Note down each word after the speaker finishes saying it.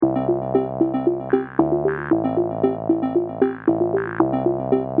Hi,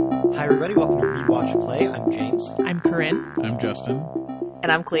 everybody. Welcome to Read, Watch, Play. I'm James. I'm Corinne. I'm Justin.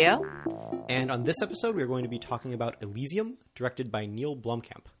 And I'm Cleo. And on this episode, we're going to be talking about Elysium, directed by Neil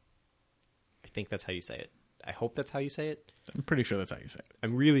Blomkamp. I think that's how you say it. I hope that's how you say it. I'm pretty sure that's how you say it.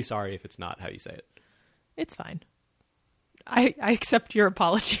 I'm really sorry if it's not how you say it. It's fine. I accept your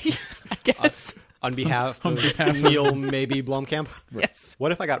apology, I guess. On behalf of Neil, maybe Blomkamp? Yes.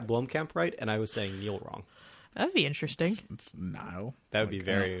 What if I got Blomkamp right and I was saying Neil wrong? That'd be interesting. It's Nile. That would be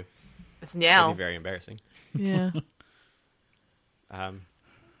very... It's That'd now. be very embarrassing. Yeah. Um,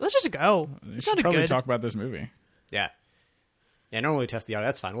 Let's just go. You It should sounded probably good. talk about this movie. yeah. Yeah, normally test the audio.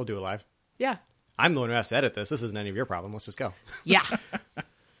 That's fine. We'll do it live. Yeah. I'm the one who has to edit this. This isn't any of your problem. Let's just go. Yeah.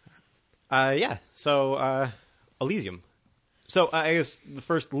 So Elysium. So I guess the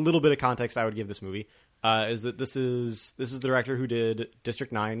first little bit of context I would give this movie is that this is the director who did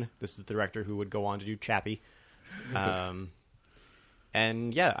District 9. This is the director who would go on to do Chappie.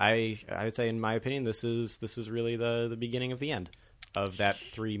 And yeah, I would say, in my opinion, this is really the beginning of the end of that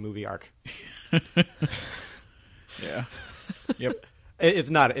 3-movie arc. Yeah. Yep. It's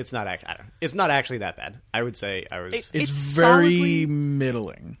not actually that bad. I would say It's It's very solidly-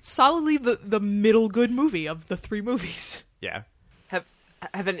 middling. Solidly the middle good movie of the 3 movies. yeah.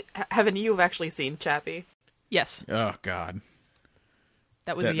 Haven't you actually seen Chappie? Yes. Oh, God.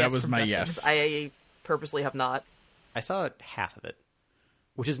 That was a That yes was from my Justin. yes. I purposely have not. I saw half of it,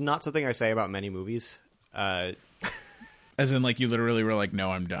 which is not something I say about many movies. As in, like, you literally were like,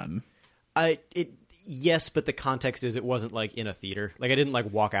 no, I'm done. Yes, but the context is it wasn't like in a theater. Like I didn't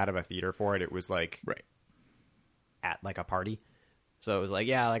like walk out of a theater for it. It was like Right. at like a party. So it was like,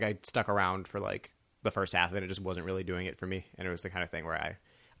 yeah, like I stuck around for like the first half of it. It just wasn't really doing it for me. And it was the kind of thing where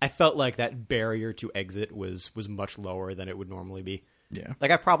I felt like that barrier to exit was much lower than it would normally be. Yeah. Like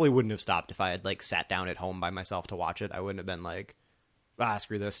I probably wouldn't have stopped if I had like sat down at home by myself to watch it. I wouldn't have been like,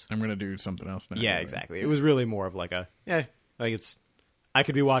 screw this. I'm going to do something else now. Yeah, exactly. It was really more of like I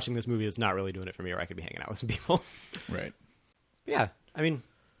could be watching this movie that's not really doing it for me, or I could be hanging out with some people. Right. Yeah, I mean,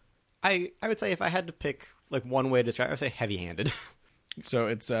 I would say if I had to pick like one way to describe it, I would say heavy-handed. So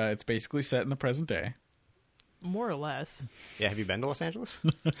it's basically set in the present day. More or less. Yeah, have you been to Los Angeles?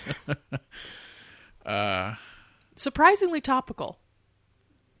 Surprisingly topical.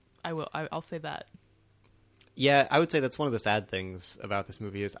 I'll say that. Yeah, I would say that's one of the sad things about this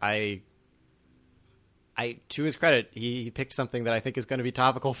movie is I to his credit, he picked something that I think is going to be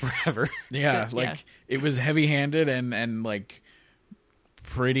topical forever. Yeah, Good, like yeah. it was heavy-handed and like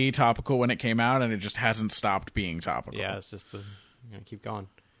pretty topical when it came out, and it just hasn't stopped being topical. Yeah, it's just keep going.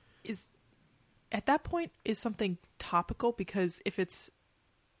 Is at that point is something topical, because if it's,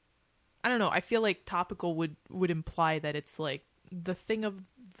 I don't know, I feel like topical would imply that it's like the thing of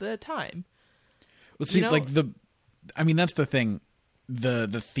the time. Well, see, You know- like I mean, that's the thing.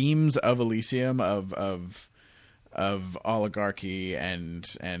 The themes of Elysium of oligarchy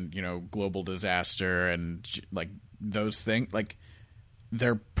and global disaster and like those things, like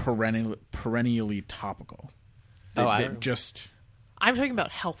they're perennially topical. Just I'm talking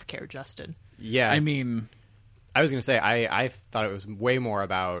about healthcare, Justin. Yeah, I mean, I was going to say I thought it was way more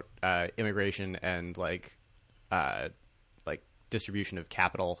about immigration and like distribution of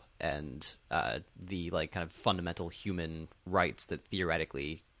capital and the like kind of fundamental human rights that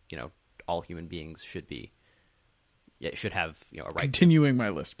theoretically all human beings should have a right. continuing my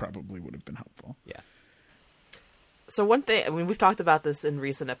list probably would have been helpful. Yeah. So one thing, I mean, we've talked about this in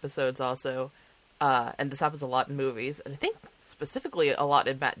recent episodes also, and this happens a lot in movies, and I think specifically a lot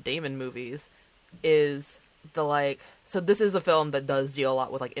in Matt Damon movies, is so this is a film that does deal a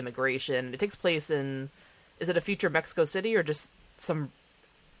lot with like immigration. It takes place in, is it a future Mexico City or just some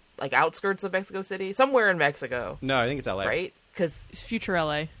like outskirts of Mexico City? Somewhere in Mexico, No, I think it's LA. right? Because It's future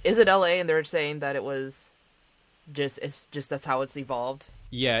LA. is it LA? And they're saying that it's just that's how it's evolved.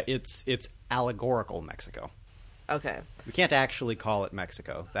 Yeah, it's allegorical Mexico. Okay. We can't actually call it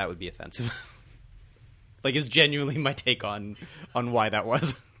Mexico. That would be offensive. Like, it's genuinely my take on why that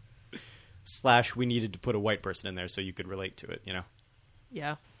was. / we needed to put a white person in there so you could relate to it,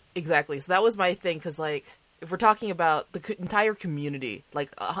 Yeah. Exactly. So that was my thing, because, like, if we're talking about the entire community,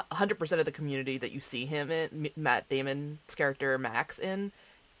 like 100% of the community that you see him in, Matt Damon's character Max in,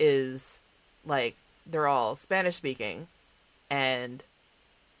 is like they're all Spanish speaking, and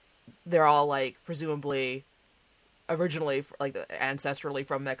they're all like presumably originally like ancestrally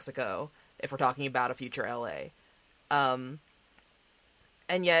from Mexico. If we're talking about a future LA, and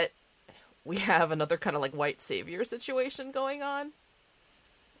yet we have another kind of like white savior situation going on,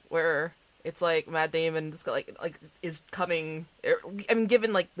 where It's like Matt Damon like is coming. I mean,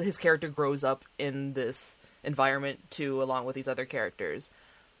 given like his character grows up in this environment too, along with these other characters,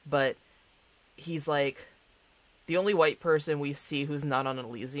 but he's like the only white person we see who's not on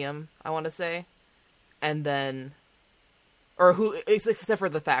Elysium, I want to say, and then, or who except for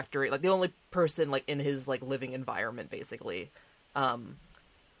the factory, like the only person like in his like living environment, basically, of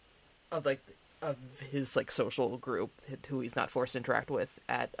his like social group who he's not forced to interact with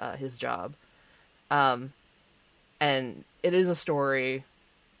at his job, and it is a story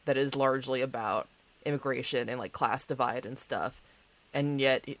that is largely about immigration and like class divide and stuff, and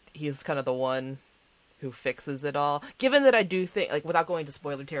yet he's kind of the one who fixes it all. Given that I do think, like, without going to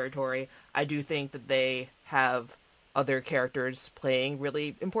spoiler territory, I do think that they have other characters playing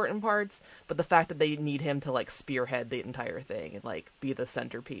really important parts, but the fact that they need him to like spearhead the entire thing and like be the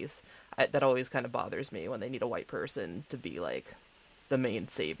centerpiece, that always kind of bothers me when they need a white person to be like the main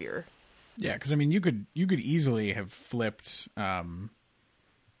savior. Yeah, because I mean, you could easily have flipped, and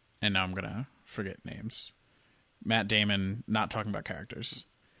now I'm gonna forget names. Matt Damon, not talking about characters.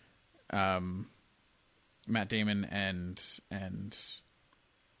 Matt Damon and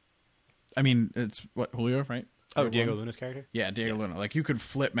I mean, it's what, Julio, right? Oh, Diego Luna's character? Yeah, Diego Luna. Like, you could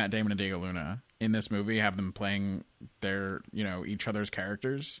flip Matt Damon and Diego Luna in this movie, have them playing their, each other's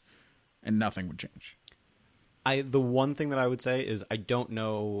characters, and nothing would change. The one thing that I would say is I don't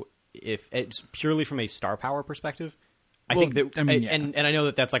know if it's purely from a star power perspective. I think that, I mean, and I know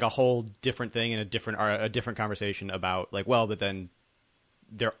that that's like a whole different thing and a different conversation about like, well, but then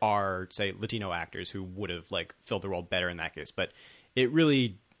there are, say, Latino actors who would have like filled the role better in that case. But it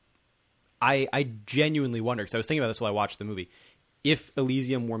really, I genuinely wonder, because I was thinking about this while I watched the movie, if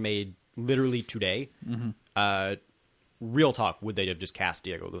Elysium were made literally today, real talk, would they have just cast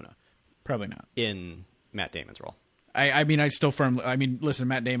Diego Luna? Probably not. In Matt Damon's role. Listen,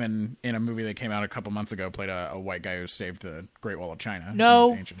 Matt Damon in a movie that came out a couple months ago played a white guy who saved the Great Wall of China.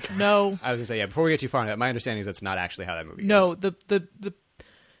 No. I was going to say, before we get too far into that, my understanding is that's not actually how that movie goes.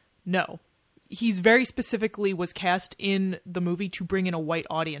 No. He's very specifically was cast in the movie to bring in a white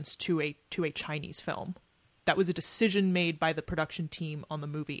audience to a Chinese film. That was a decision made by the production team on the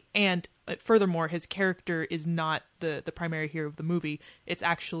movie. And furthermore, his character is not the primary hero of the movie. It's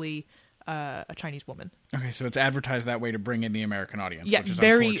actually a Chinese woman. Okay, so it's advertised that way to bring in the American audience, yeah, which is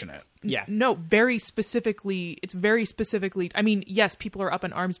unfortunate. Yeah. No, very specifically. It's very specifically. I mean, yes, people are up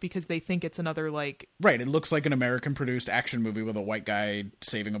in arms because they think it's another like. Right, it looks like an American-produced action movie with a white guy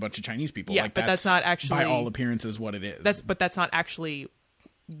saving a bunch of Chinese people. Yeah, like, but that's not actually, by all appearances, what it is. But that's not actually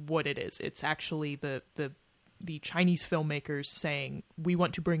what it is. It's actually the Chinese filmmakers saying, we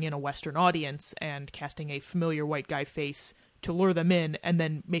want to bring in a Western audience and casting a familiar white guy face to lure them in, and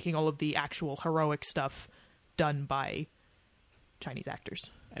then making all of the actual heroic stuff done by Chinese actors.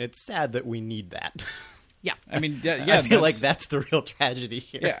 And it's sad that we need that. Yeah. I mean, yeah, I feel like that's the real tragedy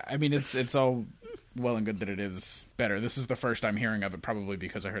here. Yeah, I mean, it's all well and good that it is better. This is the first I'm hearing of it, probably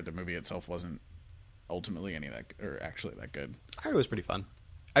because I heard the movie itself wasn't ultimately actually that good. I heard it was pretty fun.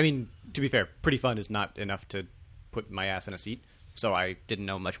 I mean, to be fair, pretty fun is not enough to put my ass in a seat, so I didn't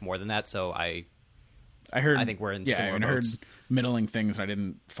know much more than that, so I think we're in similar boats. I heard middling things, and I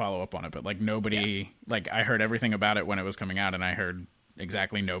didn't follow up on it. But like nobody, like I heard everything about it when it was coming out, and I heard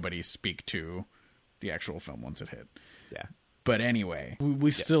exactly nobody speak to the actual film once it hit. Yeah. But anyway,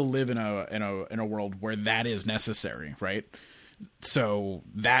 we still live in a world where that is necessary, right? So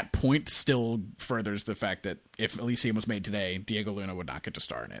that point still furthers the fact that if Elysium was made today, Diego Luna would not get to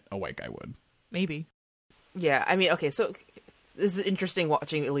star in it. A white guy would. Maybe. Yeah, I mean, okay, so this is interesting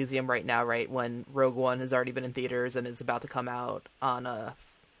watching Elysium right now, right? When Rogue One has already been in theaters and is about to come out on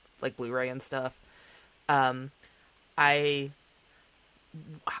like Blu-ray and stuff. I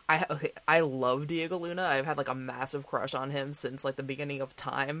love Diego Luna. I've had like a massive crush on him since like the beginning of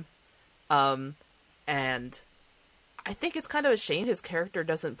time. And I think it's kind of a shame his character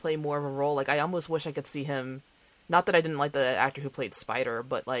doesn't play more of a role. Like I almost wish I could see him, not that I didn't like the actor who played Spider,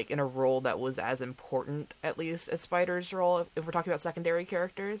 but like in a role that was as important, at least, as Spider's role, if we're talking about secondary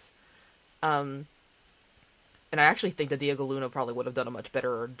characters. And I actually think that Diego Luna probably would have done a much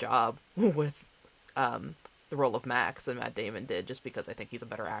better job with the role of Max than Matt Damon did, just because I think he's a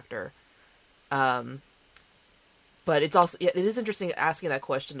better actor. But it's also, it is interesting asking that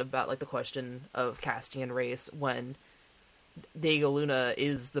question about like the question of casting and race when Diego Luna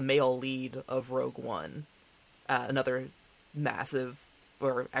is the male lead of Rogue One. Another massive,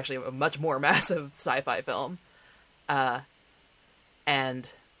 or actually a much more massive sci-fi film.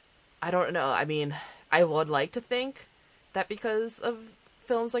 And I don't know. I mean, I would like to think that because of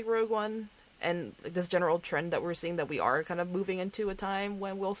films like Rogue One and this general trend that we're seeing, that we are kind of moving into a time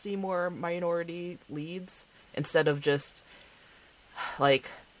when we'll see more minority leads instead of just like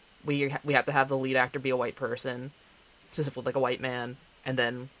we have to have the lead actor be a white person, specifically like a white man, and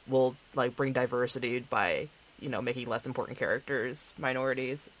then we'll like bring diversity by, you know, making less important characters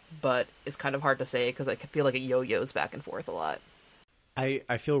minorities. But it's kind of hard to say because I feel like it yo-yos back and forth a lot.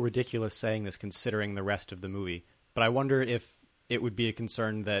 I feel ridiculous saying this considering the rest of the movie, but I wonder if it would be a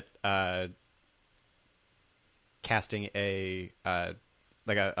concern that casting a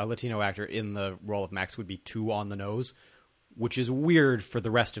Latino actor in the role of Max would be too on the nose, which is weird for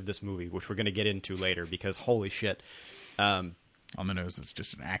the rest of this movie, which we're going to get into later, because holy shit. On the nose is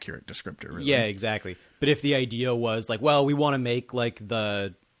just an accurate descriptor, really. Yeah, exactly. But if the idea was like, well, we want to make like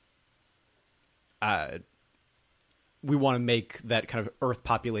we want to make that kind of Earth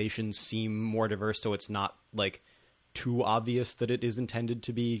population seem more diverse, so it's not like too obvious that it is intended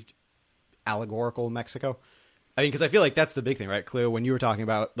to be allegorical Mexico. I mean, because I feel like that's the big thing, right, Cleo? When you were talking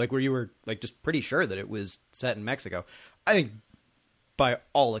about like where you were like just pretty sure that it was set in Mexico, I think by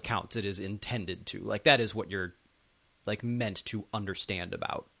all accounts it is intended to. Like that is what you're like meant to understand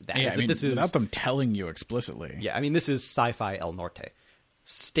about that. Yeah, Is I that mean, this is without them telling you explicitly. Yeah, I mean, this is sci-fi El Norte,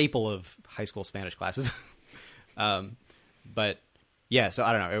 staple of high school Spanish classes. But yeah, so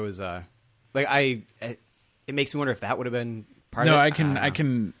I don't know. It was it makes me wonder if that would have been part of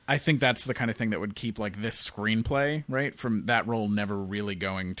it. I think that's the kind of thing that would keep like this screenplay, right, from that role never really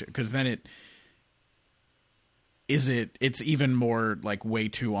going to, because then it's even more like way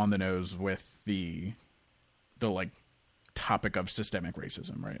too on the nose with the like topic of systemic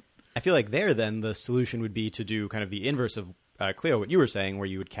racism, right? I feel like then the solution would be to do kind of the inverse of Cleo, what you were saying, where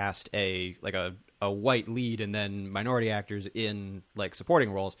you would cast a white lead and then minority actors in like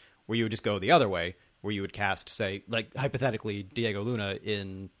supporting roles, where you would just go the other way, where you would cast, say, like hypothetically Diego Luna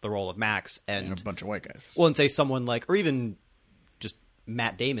in the role of Max and a bunch of white guys. Well, and say someone like, or even just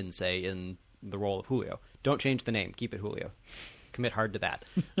Matt Damon, say, in the role of Julio. Don't change the name, keep it Julio. Commit hard to that.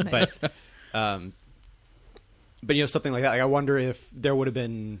 Nice. But you know, something like that. Like, I wonder if there would have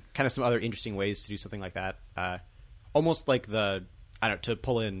been kind of some other interesting ways to do something like that. Almost like to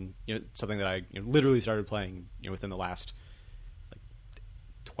pull in, you know, something that I literally started playing, you know, within the last like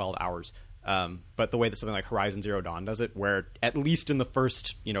 12 hours. But the way that something like Horizon Zero Dawn does it, where at least in the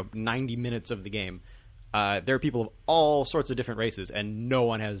first 90 minutes of the game, there are people of all sorts of different races, and no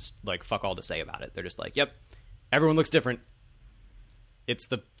one has like fuck all to say about it. They're just like, yep, everyone looks different. It's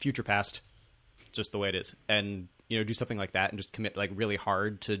the future past. Just the way it is. And do something like that and just commit like really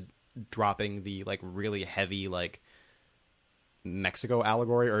hard to dropping the like really heavy like Mexico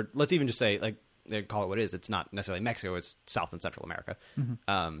allegory, or let's even just say like they call it what it is. It's not necessarily Mexico, it's South and Central America.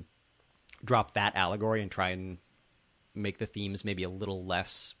 Mm-hmm. Drop that allegory and try and make the themes maybe a little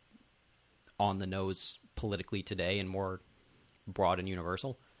less on the nose politically today and more broad and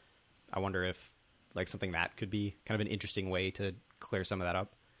universal. I wonder if like something that could be kind of an interesting way to clear some of that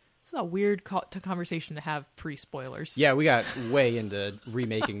up. It's a weird conversation to have pre-spoilers. Yeah, we got way into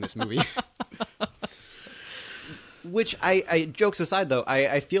remaking this movie. Which, I jokes aside, though,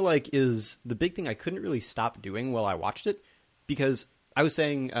 I feel like is the big thing I couldn't really stop doing while I watched it. Because I was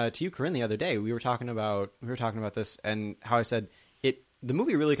saying to you, Corinne, the other day, we were talking about this and how I said the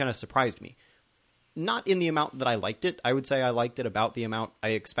movie really kind of surprised me. Not in the amount that I liked it. I would say I liked it about the amount I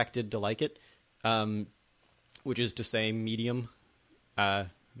expected to like it. Which is to say medium.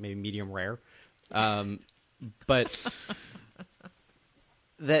 Maybe medium rare. But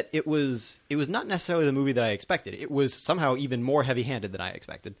that it was not necessarily the movie that I expected. It was somehow even more heavy-handed than I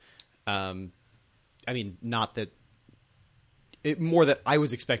expected. I mean, not that... more that I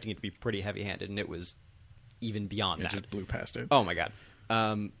was expecting it to be pretty heavy-handed, and it was even beyond that. It just blew past it. Oh, my God.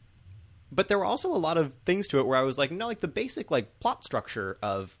 But there were also a lot of things to it where I was like, no, like the basic like plot structure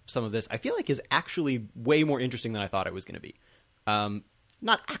of some of this, I feel like is actually way more interesting than I thought it was going to be.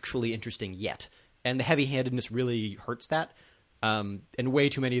 Not actually interesting yet. And the heavy-handedness really hurts that. And way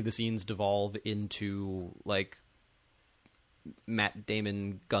too many of the scenes devolve into, like, Matt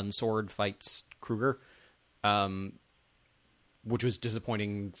Damon gun sword fights Kruger, which was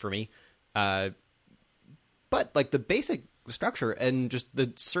disappointing for me. But, like, the basic structure and just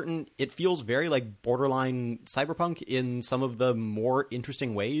it feels very, like, borderline cyberpunk in some of the more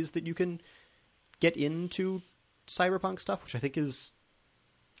interesting ways that you can get into cyberpunk stuff, which I think is...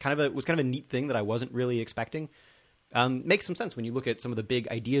 was kind of a neat thing that I wasn't really expecting. Makes some sense when you look at some of the big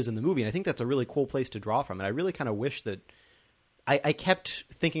ideas in the movie, and I think that's a really cool place to draw from. And I really kind of wish that I kept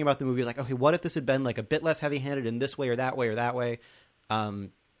thinking about the movie like, okay, what if this had been like a bit less heavy-handed in this way or that way or that way?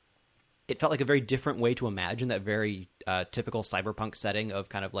 It felt like a very different way to imagine that very typical cyberpunk setting of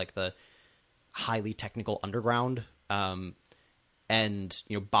kind of like the highly technical underground, and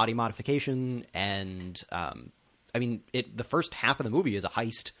body modification, and I mean, the first half of the movie is a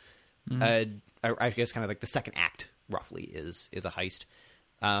heist. I guess kind of like the second act roughly is a heist.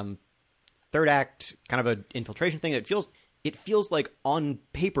 Third act, kind of an infiltration thing. It feels like on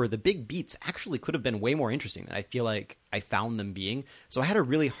paper the big beats actually could have been way more interesting than I feel like I found them being. So I had a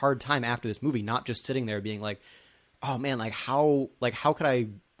really hard time after this movie, not just sitting there being like, oh man, how could I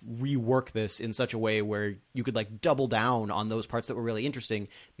rework this in such a way where you could like double down on those parts that were really interesting,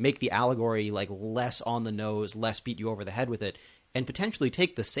 make the allegory like less on the nose, less beat you over the head with it, and potentially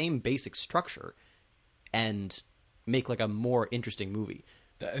take the same basic structure and make like a more interesting movie.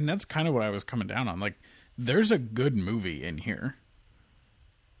 And that's kind of what I was coming down on. Like, there's a good movie in here,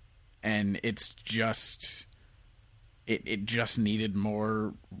 and it's just it just needed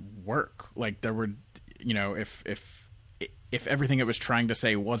more work. Like, there were, if everything it was trying to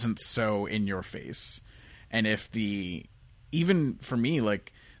say wasn't so in your face, and if even for me,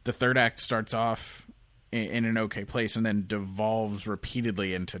 like, the third act starts off in an okay place and then devolves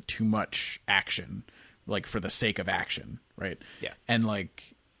repeatedly into too much action, like for the sake of action, right? Yeah. And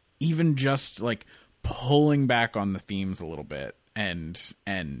like, even just like pulling back on the themes a little bit and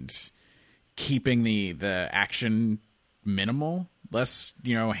keeping the action minimal, less,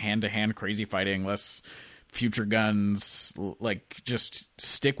 hand to hand crazy fighting, less future guns, like just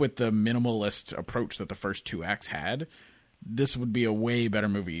stick with the minimalist approach that the first two acts had. This would be a way better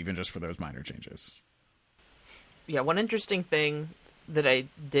movie, even just for those minor changes. Yeah, one interesting thing that I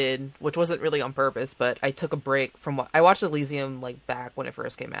did, which wasn't really on purpose, but I took a break from I watched Elysium like back when it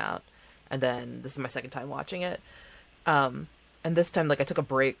first came out, and then this is my second time watching it. And this time, like, I took a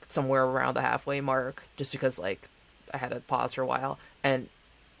break somewhere around the halfway mark, just because like I had to pause for a while, and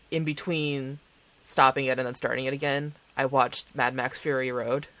in between stopping it and then starting it again, I watched Mad Max Fury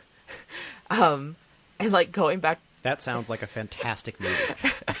Road, and like going back. That sounds like a fantastic movie.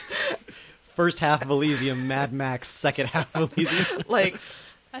 First half of Elysium, Mad Max. Second half of Elysium. Like,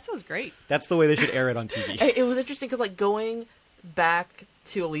 That sounds great. That's the way they should air it on TV. It was interesting because, like, going back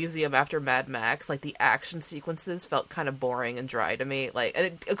to Elysium after Mad Max, like, the action sequences felt kind of boring and dry to me. Like,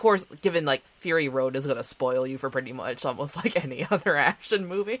 and of course, given, like, Fury Road is going to spoil you for pretty much almost, like, any other action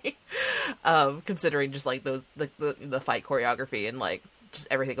movie. Considering just, like, those the fight choreography and, like, just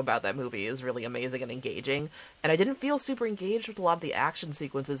everything about that movie is really amazing and engaging. And I didn't feel super engaged with a lot of the action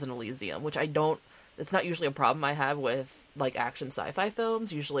sequences in Elysium, which it's not usually a problem I have with, like, action sci-fi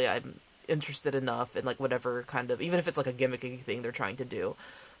films. Usually I'm interested enough in, like, whatever kind of, even if it's like a gimmicky thing they're trying to do.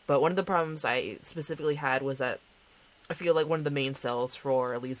 But one of the problems I specifically had was that I feel like one of the main sells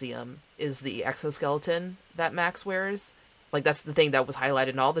for Elysium is the exoskeleton that Max wears. Like, that's the thing that was highlighted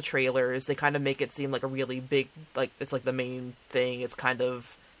in all the trailers. They kind of make it seem like a really big, like, it's like the main thing. It's kind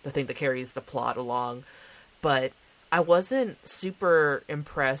of the thing that carries the plot along. But I wasn't super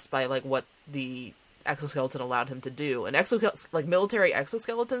impressed by, like, what the exoskeleton allowed him to do. And like, military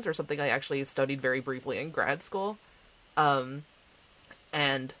exoskeletons are something I actually studied very briefly in grad school. And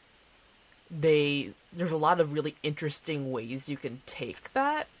there's a lot of really interesting ways you can take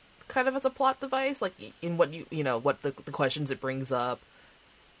that kind of as a plot device, like in what what the questions it brings up,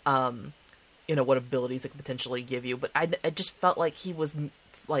 what abilities it could potentially give you. But I just felt like he was,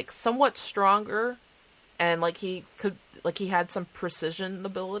 like, somewhat stronger, and like he had some precision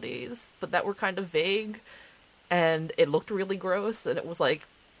abilities, but that were kind of vague, and it looked really gross, and it was like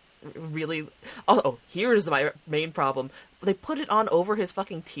really. Oh, here's my main problem. They put it on over his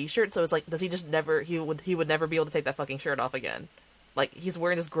fucking t-shirt, so it's like, does he just never? He would never be able to take that fucking shirt off again. Like, he's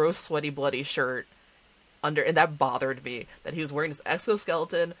wearing this gross, sweaty, bloody shirt under, and that bothered me, that he was wearing this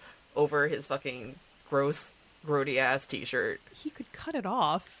exoskeleton over his fucking gross, grody-ass t-shirt. He could cut it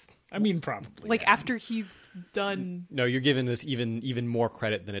off. I mean, probably. Like, yeah. after he's done. No, you're giving this even more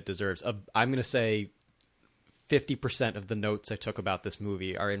credit than it deserves. I'm going to say 50% of the notes I took about this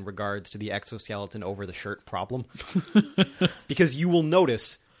movie are in regards to the exoskeleton over the shirt problem. Because you will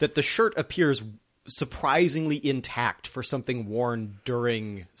notice that the shirt appears surprisingly intact for something worn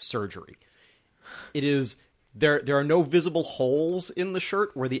during surgery. It is there are no visible holes in the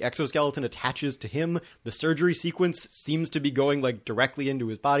shirt where the exoskeleton attaches to him. The surgery sequence seems to be going, like, directly into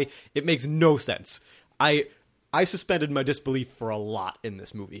his body. It makes no sense. I suspended my disbelief for a lot in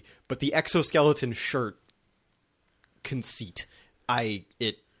this movie, but the exoskeleton shirt conceit,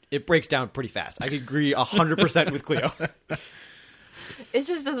 it breaks down pretty fast. I agree 100% with Cleo. It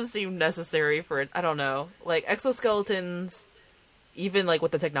just doesn't seem necessary for it. I don't know. Like, exoskeletons, even, like,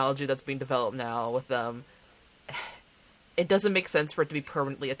 with the technology that's being developed now with them, it doesn't make sense for it to be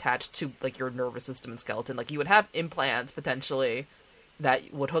permanently attached to, like, your nervous system and skeleton. Like, you would have implants, potentially,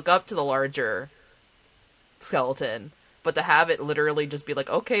 that would hook up to the larger skeleton, but to have it literally just be like,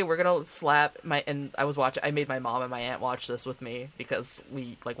 okay, we're gonna slap and I made my mom and my aunt watch this with me because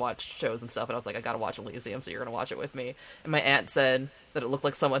we like watch shows and stuff, and I was like, I gotta watch Elysium, so you're gonna watch it with me. And my aunt said that it looked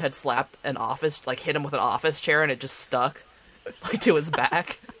like someone had slapped hit him with an office chair and it just stuck like to his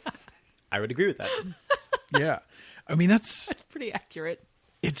back. I would agree with that. Yeah. I mean, That's pretty accurate.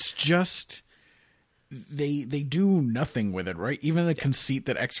 it's just they do nothing with it, right? Even the conceit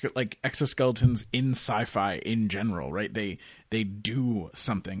that exoskeletons in sci-fi in general, right? They do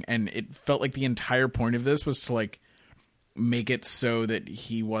something, and it felt like the entire point of this was to like make it so that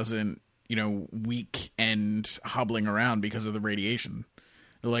he wasn't, weak and hobbling around because of the radiation.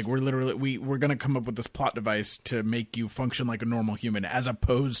 Like, we're literally we're gonna come up with this plot device to make you function like a normal human, as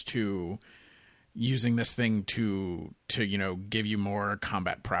opposed to using this thing to give you more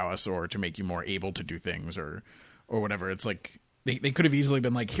combat prowess or to make you more able to do things or whatever. It's like they could have easily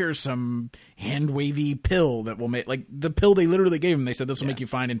been like, here's some hand wavy pill that will make, like, the pill they literally gave him. They said this will make you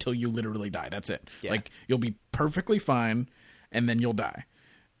fine until you literally die. That's it. Yeah. Like, you'll be perfectly fine and then you'll die.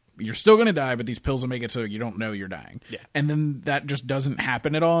 You're still going to die, but these pills will make it so you don't know you're dying. Yeah. And then that just doesn't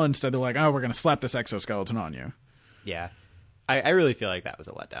happen at all. Instead, they're like, oh, we're going to slap this exoskeleton on you. Yeah. I really feel like that was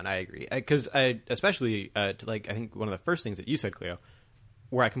a letdown. I agree. Because especially, I think one of the first things that you said, Cleo,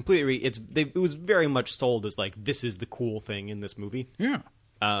 where I completely agree, it was very much sold as, like, this is the cool thing in this movie. Yeah.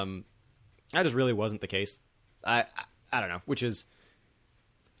 That just really wasn't the case. I don't know, which is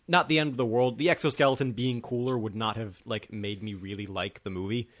not the end of the world. The exoskeleton being cooler would not have, like, made me really like the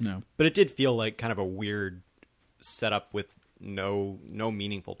movie. No. But it did feel like kind of a weird setup with no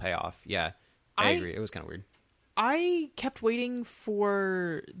meaningful payoff. Yeah, I agree. It was kind of weird. I kept waiting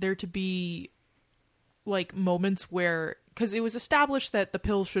for there to be like moments where, because it was established that the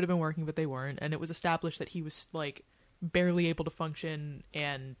pills should have been working, but they weren't, and it was established that he was like barely able to function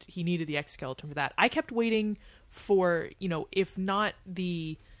and he needed the exoskeleton for that. I kept waiting for, if not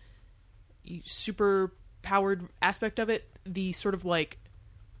the super powered aspect of it, the sort of like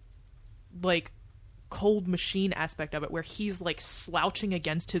cold machine aspect of it, where he's like slouching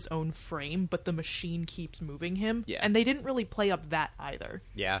against his own frame, but the machine keeps moving him. Yeah. And they didn't really play up that either.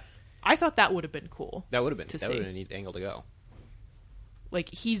 Yeah. I thought that would have been cool. That would have been a neat angle to go. Like,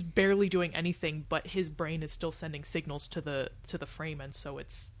 he's barely doing anything, but his brain is still sending signals to the frame, and so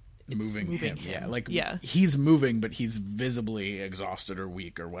it's moving him. Yeah, like, yeah. he's moving, but he's visibly exhausted or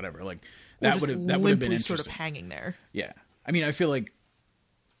weak or whatever. Like, Or that just would have been limply interesting. sort of hanging there. Yeah, I mean, I feel like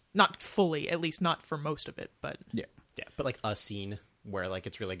Not fully, at least not for most of it, but yeah, but like a scene where like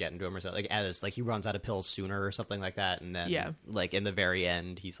it's really getting to him or something, like as like he runs out of pills sooner or something like that, and then like in the very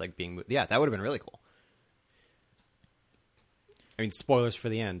end he's like being that would have been really cool. I mean, spoilers for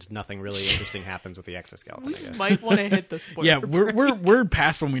the end. Nothing really interesting happens with the exoskeleton, I guess. might want to hit the spoiler. yeah. We're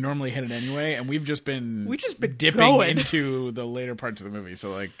past when we normally hit it anyway, and we've just been dipping going. into the later parts of the movie.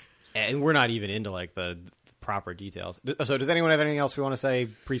 So like, And we're not even into like the proper details. So does anyone have anything else we want to say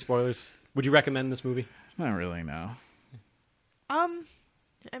pre-spoilers? Would you recommend this movie? not really. No.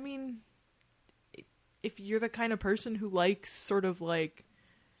 I mean, if you're the kind of person who likes sort of like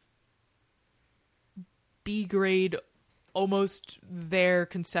B-grade, almost there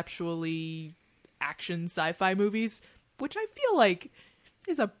conceptually action sci-fi movies, which I feel like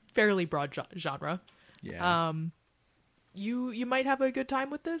is a fairly broad genre. Yeah. You might have a good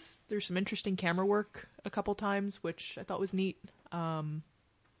time with this. There's some interesting camera work a couple times, which I thought was neat. And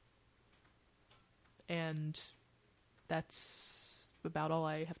that's about all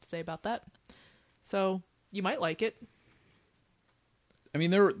I have to say about that. So you might like it. I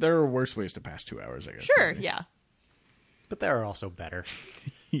mean, there are worse ways to pass 2 hours, I guess. Sure, maybe. yeah. But there are also better.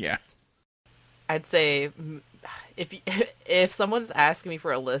 Yeah. I'd say if someone's asking me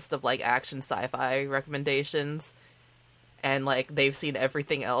for a list of like action sci-fi recommendations, and like they've seen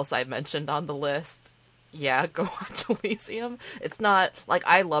everything else I've mentioned on the list, yeah, go watch Elysium. It's not like,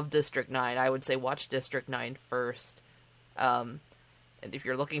 I love District 9. I would say watch District 9 first. And if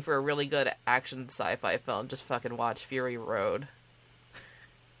you're looking for a really good action sci-fi film, just fucking watch Fury Road.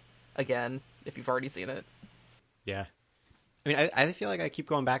 Again, if you've already seen it. Yeah. I mean, I feel like I keep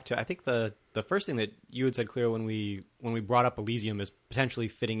going back to, I think the first thing that you had said, Cleo, when we brought up Elysium as potentially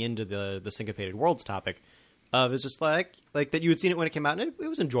fitting into the syncopated worlds topic, is just like that you had seen it when it came out, and it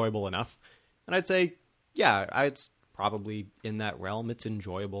was enjoyable enough. And I'd say, yeah, it's probably in that realm. It's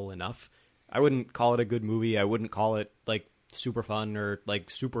enjoyable enough. I wouldn't call it a good movie. I wouldn't call it like super fun or like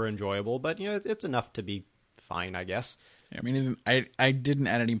super enjoyable, but it's enough to be fine, I guess. I mean, I didn't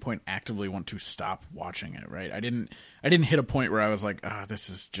at any point actively want to stop watching it, right? I didn't hit a point where I was like, this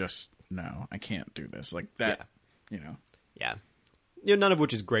is just, no, I can't do this. Like that, Yeah. Yeah. none of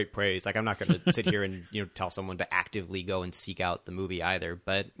which is great praise. Like, I'm not going to sit here and tell someone to actively go and seek out the movie either.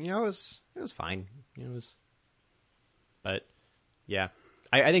 But it was fine. But yeah,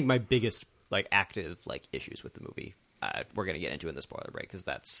 I think my biggest active issues with the movie we're going to get into in the spoiler break, because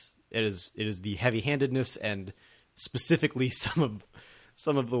it is the heavy-handedness and specifically some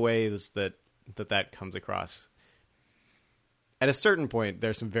of the ways that comes across. At a certain point,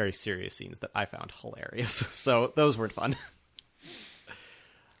 there's some very serious scenes that I found hilarious. So those weren't fun.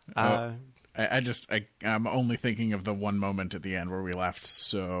 I'm only thinking of the one moment at the end where we laughed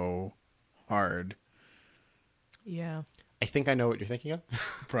so hard. Yeah. I think I know what you're thinking of.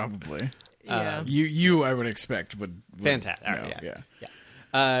 Probably. Yeah. You I would expect would fantastic. know,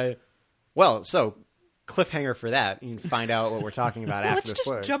 Yeah. Well, so cliffhanger for that. You can find out what we're talking about after the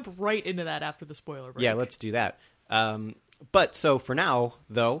spoiler. Let's just jump right into that after the spoiler break. Yeah, let's do that. But so for now,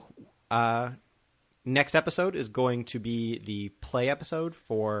 though, next episode is going to be the play episode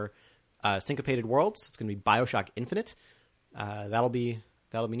for Syncopated Worlds. It's going to be BioShock Infinite. That'll be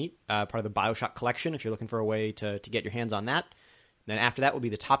neat. Part of the BioShock collection, if you're looking for a way to get your hands on that. Then after that will be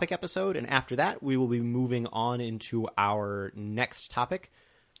the topic episode, and after that we will be moving on into our next topic,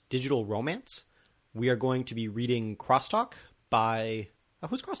 digital romance. We are going to be reading Crosstalk by...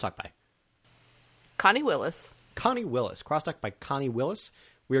 who's Crosstalk by? Connie Willis. Connie Willis. Crosstalk by Connie Willis.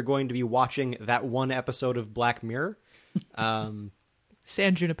 We are going to be watching that one episode of Black Mirror. San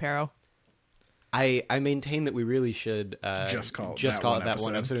Junipero. I maintain that we really should just call it that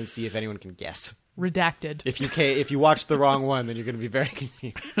one episode and see if anyone can guess. Redacted. If you watch the wrong one, then you're going to be very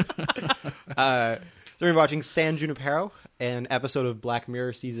confused. So we're watching San Junipero, an episode of Black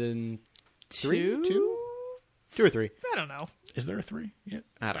Mirror season 3? 2 or 3? I don't know. Is there a 3 yet?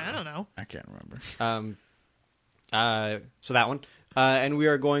 I don't know. I can't remember. So that one. And we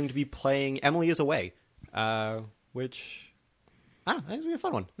are going to be playing Emily is Away, which, I don't know, I think it's going to be a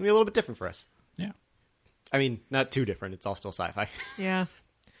fun one. It's going to be a little bit different for us. Yeah. I mean, not too different. It's all still sci-fi. Yeah.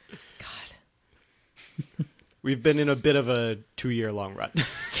 God. We've been in a bit of a 2-year-long run.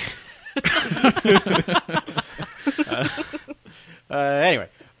 Anyway,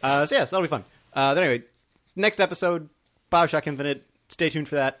 so that'll be fun. Then anyway, next episode, BioShock Infinite. Stay tuned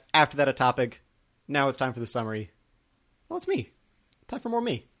for that. After that, a topic. Now it's time for the summary. Well, it's me. Time for more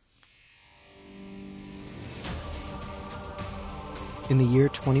me. In the year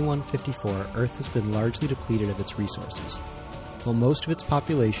 2154, Earth has been largely depleted of its resources. While most of its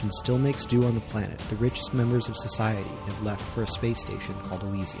population still makes do on the planet, the richest members of society have left for a space station called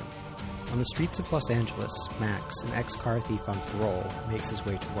Elysium. On the streets of Los Angeles, Max, an ex-car thief on parole, makes his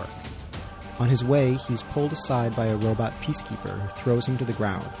way to work. On his way, he's pulled aside by a robot peacekeeper who throws him to the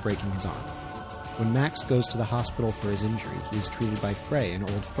ground, breaking his arm. When Max goes to the hospital for his injury, he is treated by Frey, an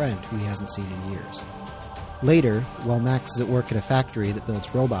old friend who he hasn't seen in years. Later, while Max is at work at a factory that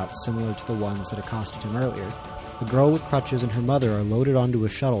builds robots similar to the ones that accosted him earlier, a girl with crutches and her mother are loaded onto a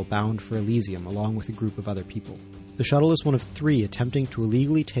shuttle bound for Elysium along with a group of other people. The shuttle is one of 3 attempting to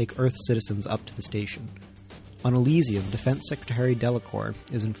illegally take Earth citizens up to the station. On Elysium, Defense Secretary Delacour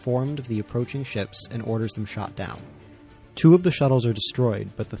is informed of the approaching ships and orders them shot down. 2 of the shuttles are destroyed,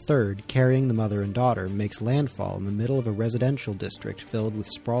 but the third, carrying the mother and daughter, makes landfall in the middle of a residential district filled with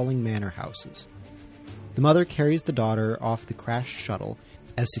sprawling manor houses. The mother carries the daughter off the crashed shuttle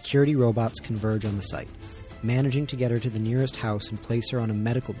as security robots converge on the site, managing to get her to the nearest house and place her on a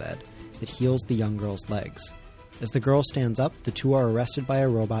medical bed that heals the young girl's legs. As the girl stands up, the 2 are arrested by a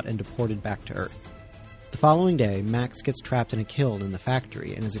robot and deported back to Earth. The following day, Max gets trapped in a kiln in the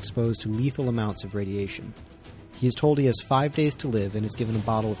factory and is exposed to lethal amounts of radiation. He is told he has 5 days to live and is given a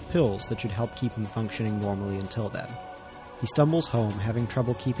bottle of pills that should help keep him functioning normally until then. He stumbles home, having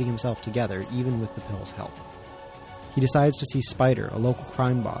trouble keeping himself together even with the pills' help. He decides to see Spider, a local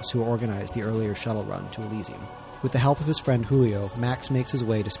crime boss who organized the earlier shuttle run to Elysium. With the help of his friend Julio, Max makes his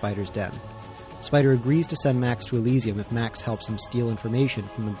way to Spider's den. Spider agrees to send Max to Elysium if Max helps him steal information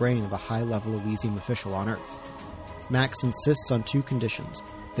from the brain of a high-level Elysium official on Earth. Max insists on 2 conditions: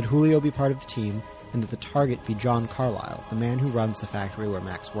 that Julio be part of the team, and that the target be John Carlyle, the man who runs the factory where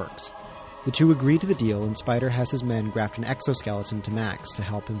Max works. The 2 agree to the deal, and Spider has his men graft an exoskeleton to Max to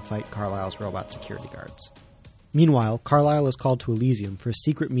help him fight Carlyle's robot security guards. Meanwhile, Carlyle is called to Elysium for a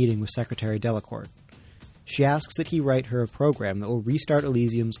secret meeting with Secretary Delacour. She asks that he write her a program that will restart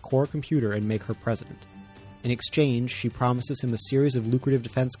Elysium's core computer and make her president. In exchange, she promises him a series of lucrative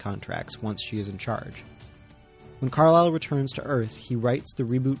defense contracts once she is in charge. When Carlyle returns to Earth, he writes the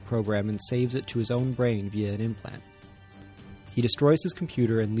reboot program and saves it to his own brain via an implant. He destroys his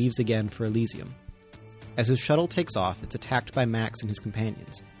computer and leaves again for Elysium. As his shuttle takes off, it's attacked by Max and his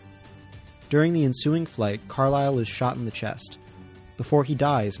companions. During the ensuing flight, Carlyle is shot in the chest, Before he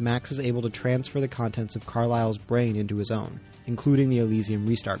dies, Max is able to transfer the contents of Carlisle's brain into his own, including the Elysium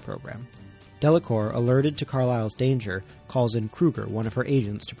restart program. Delacour, alerted to Carlisle's danger, calls in Kruger, one of her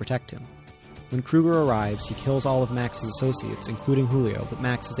agents, to protect him. When Kruger arrives, he kills all of Max's associates, including Julio, but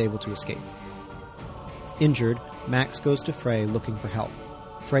Max is able to escape. Injured, Max goes to Frey looking for help.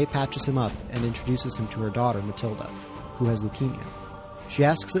 Frey patches him up and introduces him to her daughter, Matilda, who has leukemia. She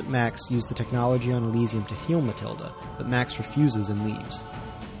asks that Max use the technology on Elysium to heal Matilda, but Max refuses and leaves.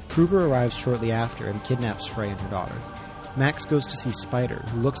 Kruger arrives shortly after and kidnaps Frey and her daughter. Max goes to see Spider,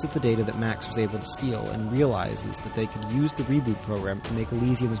 who looks at the data that Max was able to steal and realizes that they could use the reboot program to make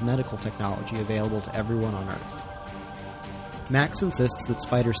Elysium's medical technology available to everyone on Earth. Max insists that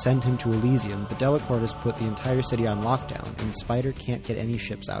Spider send him to Elysium, but Delacour has put the entire city on lockdown, and Spider can't get any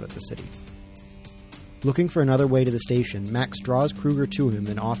ships out of the city. Looking for another way to the station, Max draws Kruger to him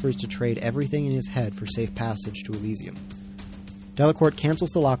and offers to trade everything in his head for safe passage to Elysium. Delacour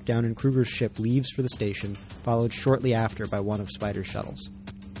cancels the lockdown and Kruger's ship leaves for the station, followed shortly after by one of Spider's shuttles.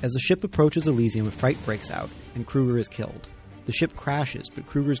 As the ship approaches Elysium, a fright breaks out, and Kruger is killed. The ship crashes, but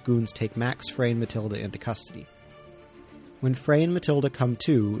Kruger's goons take Max, Frey, and Matilda into custody. When Frey and Matilda come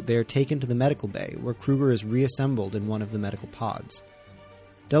to, they are taken to the medical bay, where Kruger is reassembled in one of the medical pods.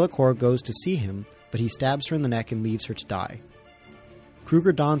 Delacour goes to see him, but he stabs her in the neck and leaves her to die.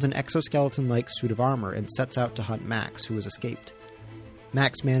 Kruger dons an exoskeleton-like suit of armor and sets out to hunt Max, who has escaped.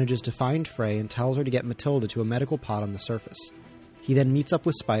 Max manages to find Frey and tells her to get Matilda to a medical pod on the surface. He then meets up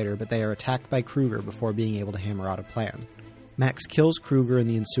with Spider, but they are attacked by Kruger before being able to hammer out a plan. Max kills Kruger in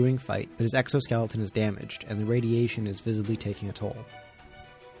the ensuing fight, but his exoskeleton is damaged, and the radiation is visibly taking a toll.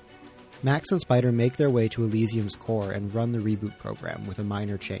 Max and Spider make their way to Elysium's core and run the reboot program with a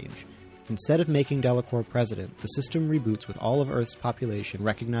minor change. Instead of making Delacour president, the system reboots with all of Earth's population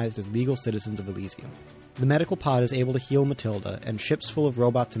recognized as legal citizens of Elysium. The medical pod is able to heal Matilda, and ships full of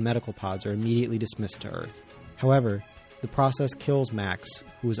robots and medical pods are immediately dismissed to Earth. However, the process kills Max,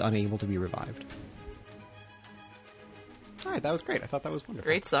 who is unable to be revived. All right, that was great. I thought that was wonderful.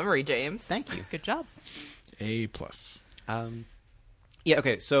 Great summary, James. Thank you. Good job. A+. Yeah,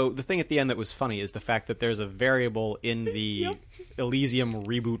 okay, so the thing at the end that was funny is the fact that there's a variable in the Elysium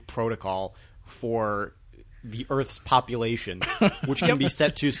reboot protocol for the Earth's population, which can be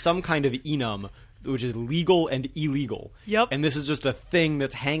set to some kind of enum, which is legal and illegal. Yep. And this is just a thing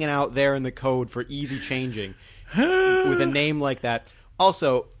that's hanging out there in the code for easy changing with a name like that.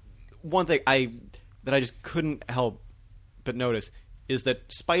 Also, one thing that I just couldn't help but notice is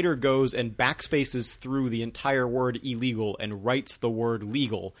that Spider goes and backspaces through the entire word illegal and writes the word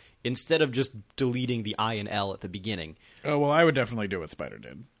legal instead of just deleting the I and L at the beginning. Oh, well, I would definitely do what Spider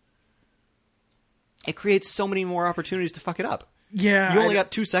did. It creates so many more opportunities to fuck it up. Yeah. You only got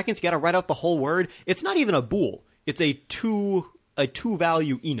 2 seconds. You got to write out the whole word. It's not even a bool. It's a two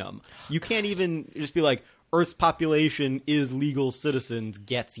value enum. You can't even just be like, Earth's population is legal citizens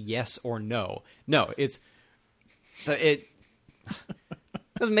gets yes or no. No, it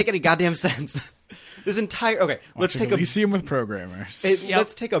doesn't make any goddamn sense. This entire let's take Elysium with programmers.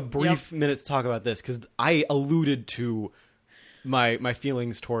 Let's take a brief minute to talk about this, because I alluded to my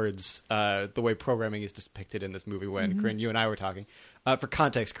feelings towards the way programming is depicted in this movie when Corinne, you and I were talking. For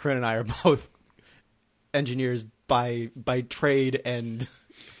context, Corinne and I are both engineers by trade, and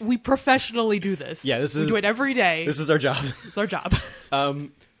We professionally do this. Yeah, we do it every day. This is our job. It's our job.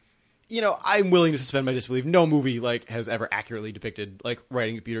 I'm willing to suspend my disbelief. No movie has ever accurately depicted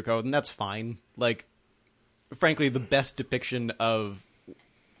writing computer code, and that's fine. Frankly, the best depiction of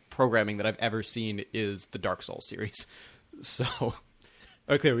programming that I've ever seen is the Dark Souls series. So,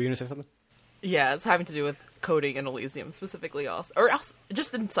 okay, were you going to say something? Yeah, it's having to do with coding in Elysium specifically, also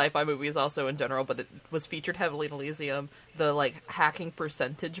just in sci-fi movies also in general, but it was featured heavily in Elysium. The hacking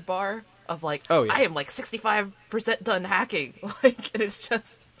percentage bar of I am 65% done hacking, and it's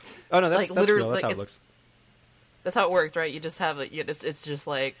just. Oh no, that's real. That's how it looks. That's how it works, right? You just have it. It's just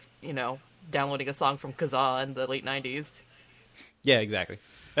downloading a song from Kazaa in the late '90s. Yeah, exactly.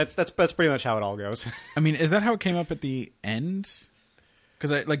 That's pretty much how it all goes. I mean, is that how it came up at the end?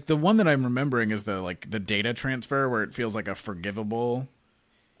 Because the one that I'm remembering is the data transfer where it feels like a forgivable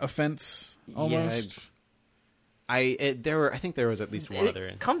offense almost. Yeah, I think there was at least one other.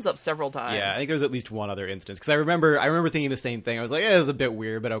 It comes up several times. Yeah, I think there was at least one other instance, because I remember thinking the same thing. I was like, "Yeah, this is a bit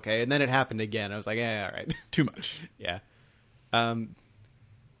weird, but okay." And then it happened again. I was like, "Yeah, all right." Too much. Yeah.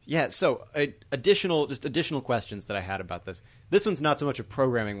 Yeah. So additional questions that I had about this. This one's not so much a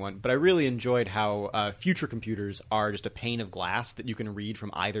programming one, but I really enjoyed how future computers are just a pane of glass that you can read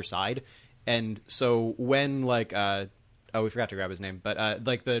from either side. And so when we forgot to grab his name, but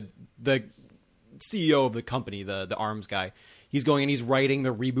the CEO of the company, the arms guy, he's going and he's writing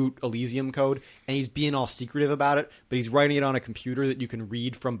the reboot Elysium code, and he's being all secretive about it, but he's writing it on a computer that you can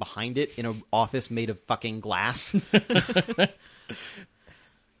read from behind it in an office made of fucking glass.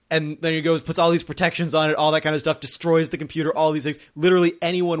 And then he goes, puts all these protections on it, all that kind of stuff, destroys the computer, all these things. Literally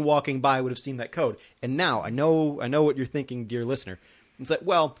anyone walking by would have seen that code. And now I know what you're thinking, dear listener. It's like,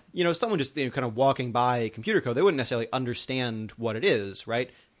 well, someone just kind of walking by a computer code, they wouldn't necessarily understand what it is, right?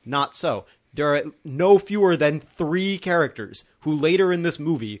 Not so. There are no fewer than 3 characters who later in this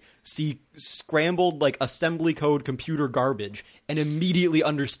movie see scrambled like assembly code computer garbage and immediately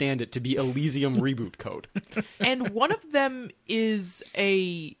understand it to be Elysium reboot code. And one of them is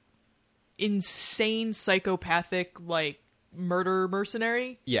a insane psychopathic like murder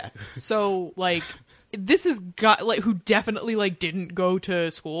mercenary. Yeah. So like this is who definitely like didn't go to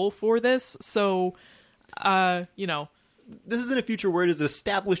school for this. So this is in a future where it is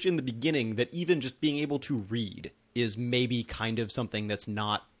established in the beginning that even just being able to read is maybe kind of something that's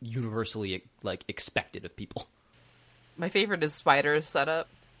not universally like expected of people. My favorite is Spider's setup.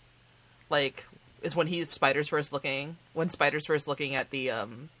 Like, is when Spider's first looking at the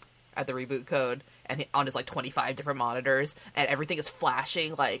reboot code, and on his like 25 different monitors, and everything is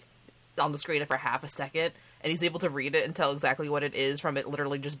flashing like on the screen for half a second, and he's able to read it and tell exactly what it is from it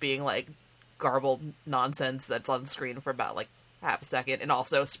literally just being like garbled nonsense that's on the screen for about like half a second, and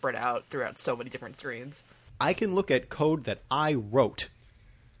also spread out throughout so many different screens. I can look at code that I wrote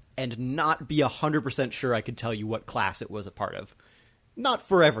and not be 100% sure I could tell you what class it was a part of. Not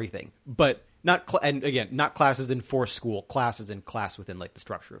for everything, but not classes in force school, classes in class within like the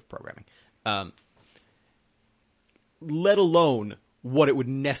structure of programming. Let alone what it would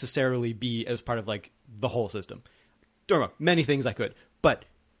necessarily be as part of like the whole system. Don't know, many things I could, but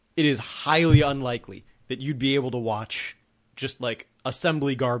it is highly unlikely that you'd be able to watch just like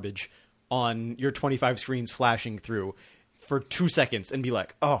assembly garbage on your 25 screens flashing through for 2 seconds and be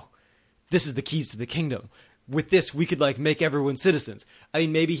like, oh, this is the keys to the kingdom. With this, we could like make everyone citizens. I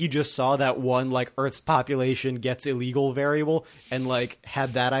mean, maybe he just saw that one like Earth's population gets illegal variable and like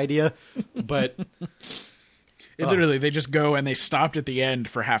had that idea, but literally they just go and they stopped at the end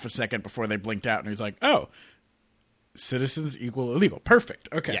for half a second before they blinked out, and he's like, oh, citizens equal illegal. Perfect.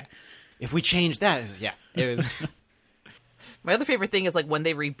 Okay. Yeah. If we change that, it was. My other favorite thing is like when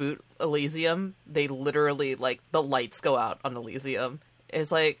they reboot Elysium, they literally like the lights go out on Elysium.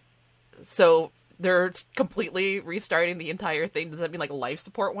 It's like, so they're completely restarting the entire thing. Does that mean like life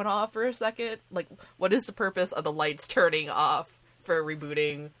support went off for a second? Like, what is the purpose of the lights turning off for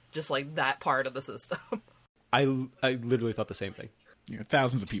rebooting just like that part of the system? I literally thought the same thing.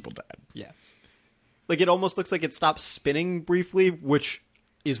 Thousands of people died. Yeah. Like, it almost looks like it stops spinning briefly, which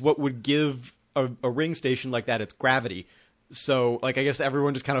is what would give a ring station like that its gravity. So, like, I guess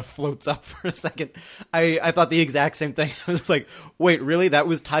everyone just kind of floats up for a second. I thought the exact same thing. I was like, wait, really? That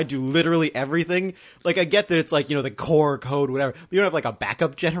was tied to literally everything? Like, I get that it's like, the core code, whatever. But you don't have, like, a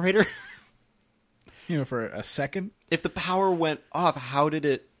backup generator? For a second? If the power went off, how did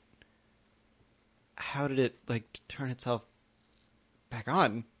it, like, turn itself back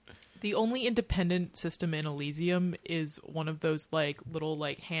on? The only independent system in Elysium is one of those like little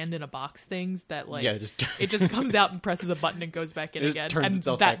like hand in a box things that like it just comes out and presses a button and goes back in again. And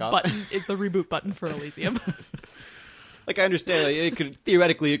that button is the reboot button for Elysium. Like, I understand, like,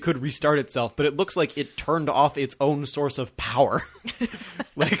 it could restart itself, but it looks like it turned off its own source of power.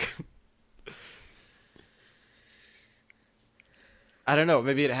 Like, I don't know,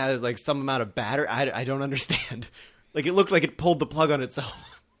 maybe it has like some amount of battery. I don't understand. Like, it looked like it pulled the plug on itself.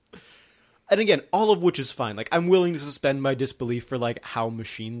 And again, all of which is fine. Like, I'm willing to suspend my disbelief for, like, how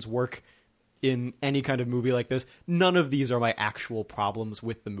machines work in any kind of movie like this. None of these are my actual problems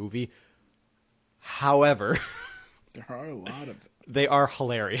with the movie. However, there are a lot of them. They are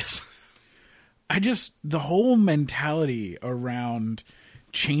hilarious. The whole mentality around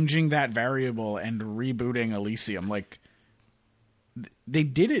changing that variable and rebooting Elysium, like, they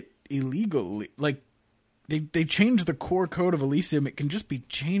did it illegally. Like, they changed the core code of Elysium. It can just be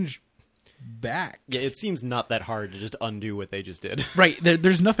changed back. Yeah, it seems not that hard to just undo what they just did. Right.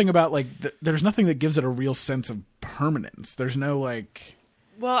 There's nothing about like there's nothing that gives it a real sense of permanence. There's no like.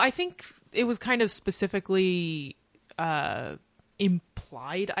 Well, I think it was kind of specifically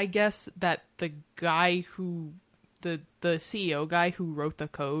implied, I guess, that the guy who the CEO guy who wrote the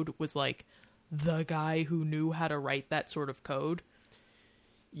code was like the guy who knew how to write that sort of code.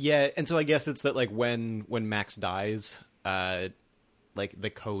 Yeah, and so I guess it's that like when Max dies, like the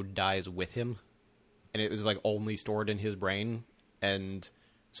code dies with him, and it was like only stored in his brain, and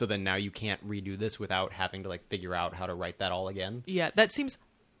so then now you can't redo this without having to like figure out how to write that all again. Yeah, that seems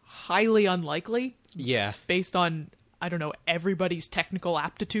highly unlikely. Yeah, based on I don't know, everybody's technical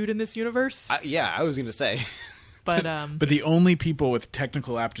aptitude in this universe. Yeah, I was gonna say. But But the only people with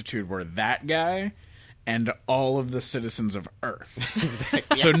technical aptitude were that guy and all of the citizens of Earth.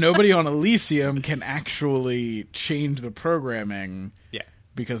 Exactly. So nobody on Elysium can actually change the programming Yeah,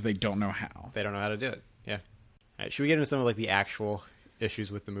 because they don't know how. they don't know how to do it. Yeah. All right, should we get into some of like the actual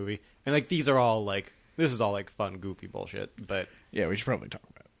issues with the movie? And like these are all like this is all like fun, goofy bullshit. But Yeah, we should probably talk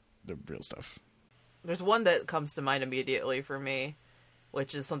about the real stuff. There's one that comes to mind immediately for me,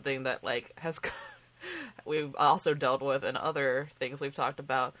 which is something that like has we've also dealt with in other things we've talked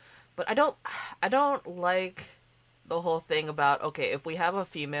about. But I don't like the whole thing about, okay, if we have a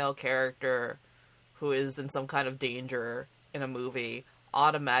female character who is in some kind of danger in a movie,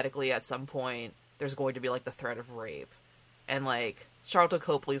 automatically at some point there's going to be like the threat of rape. And like Charlton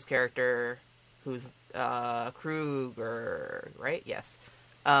Copley's character, who's Kruger, right? Yes.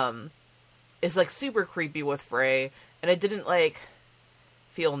 Is like super creepy with Frey, and it didn't like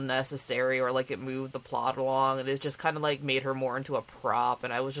feel necessary or like it moved the plot along, and it just kind of like made her more into a prop,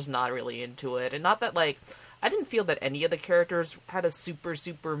 and I was just not really into it. And not that like I didn't feel that any of the characters had a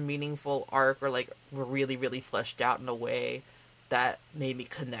super meaningful arc or like were really fleshed out in a way that made me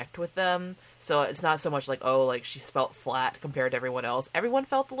connect with them. So it's not so much like, oh, like she felt flat compared to everyone else. Everyone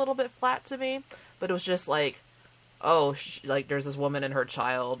felt a little bit flat to me, but it was just like, oh, like there's this woman and her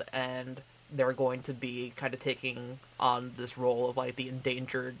child, and they're going to be kind of taking on this role of like the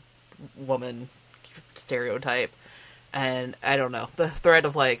endangered woman stereotype. And I don't know, the thread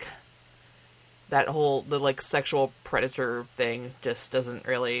of like that whole the like sexual predator thing just doesn't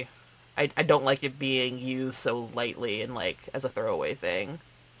really, I don't like it being used so lightly and like as a throwaway thing.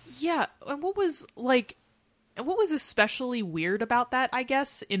 yeah, and what was especially weird about that, I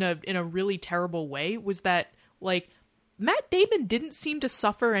guess, in a really terrible way, was that like Matt Damon didn't seem to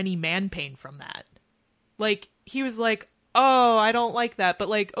suffer any man pain from that. Like, he was like, oh, I don't like that. But,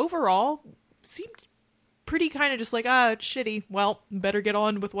 like, overall, seemed pretty kind of just like, it's shitty. Well, better get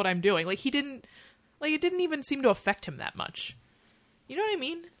on with what I'm doing. Like, it didn't even seem to affect him that much. You know what I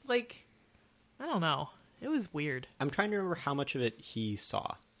mean? Like, I don't know. It was weird. I'm trying to remember how much of it he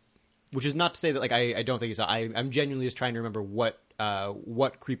saw. Which is not to say that, like, I don't think he saw. I'm genuinely just trying to remember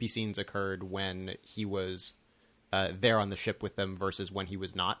what creepy scenes occurred when he was there on the ship with them versus when he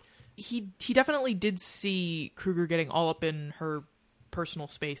was not. He definitely did see Kruger getting all up in her personal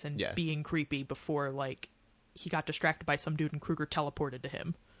space and being creepy before, like, he got distracted by some dude and Kruger teleported to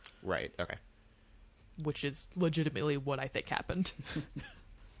him. Right, okay. Which is legitimately what I think happened.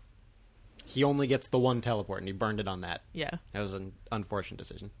 He only gets the one teleport, and he burned it on that. Yeah. That was an unfortunate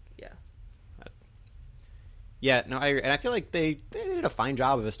decision. Yeah. Yeah, no, I feel like they did a fine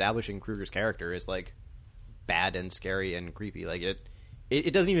job of establishing Kruger's character as, like, bad and scary and creepy. Like,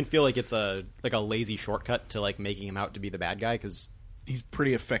 it doesn't even feel like it's a lazy shortcut to, like, making him out to be the bad guy, because He's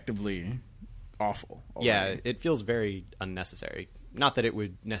pretty effectively awful already. yeah, it feels very unnecessary. Not that it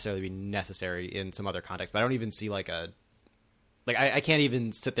would necessarily be necessary in some other context, but I don't even see I can't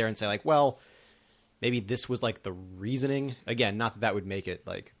even sit there and say, like, well, maybe this was, like, the reasoning. Again, not that would make it,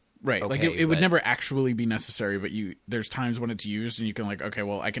 like, right. okay, Like, it would but- never actually be necessary, but there's times when it's used and you can, like, okay,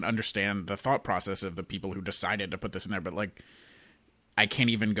 well, I can understand the thought process of the people who decided to put this in there, but, like, I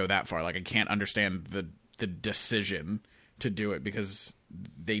can't even go that far. Like, I can't understand the decision to do it because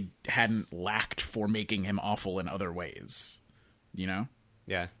they hadn't lacked for making him awful in other ways. You know?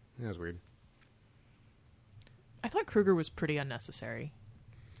 Yeah, that was weird. I thought Kruger was pretty unnecessary.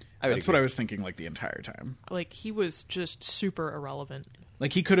 That's what I was thinking, like, the entire time. Like, he was just super irrelevant.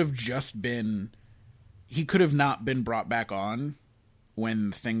 Like, he could have not been brought back on when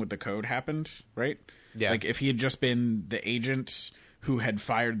the thing with the code happened, right? Yeah. Like, if he had just been the agent who had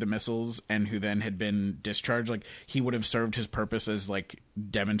fired the missiles and who then had been discharged, like, he would have served his purpose as, like,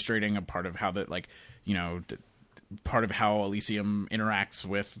 demonstrating a part of how that, like, you know, part of how Elysium interacts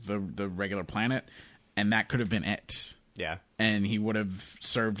with the regular planet, and that could have been it. Yeah. And he would have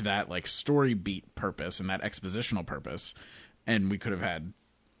served that, like, story beat purpose and that expositional purpose, and we could have had,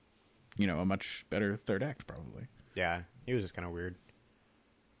 you know, a much better third act, probably. Yeah, he was just kind of weird.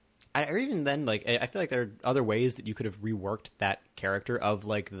 Or even then, like, I feel like there are other ways that you could have reworked that character of,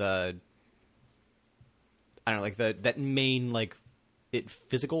 like, I don't know, like, that main, like,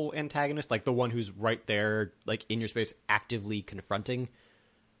 physical antagonist, like, the one who's right there, like, in your space, actively confronting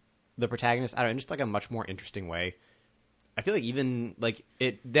the protagonist. I don't know, just, like, a much more interesting way. I feel like even, like,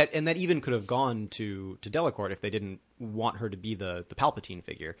 that even could have gone to Delacourt if they didn't want her to be the Palpatine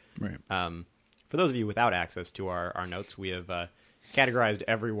figure. Right. For those of you without access to our notes, we have categorized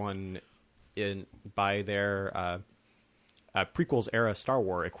everyone by their prequels era Star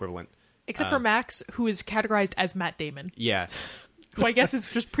Wars equivalent. Except for Max, who is categorized as Matt Damon, Yeah. who I guess is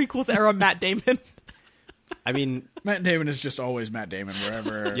just prequels era Matt Damon. I mean, Matt Damon is just always Matt Damon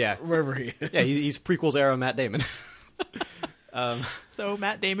wherever wherever he is. yeah, he's prequels era Matt Damon. So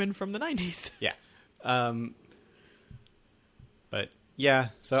Matt Damon from the 90s. Yeah. But yeah,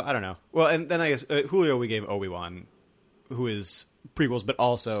 so I don't know. Well, and then I guess Julio we gave Obi-Wan, who is prequels, but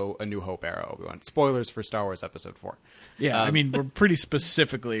also a New Hope era Obi-Wan. Spoilers for Star Wars Episode 4. Yeah, I mean, we're pretty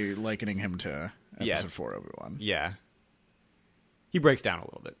specifically likening him to Yeah. Episode 4 Obi-Wan. Yeah. He breaks down a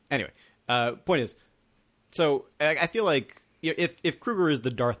little bit. Anyway, point is, so I feel like if Kruger is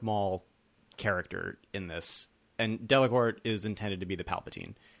the Darth Maul character in this, and Delacourt is intended to be the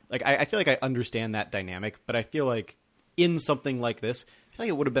Palpatine, like I feel like I understand that dynamic, but I feel like in something like this, I feel like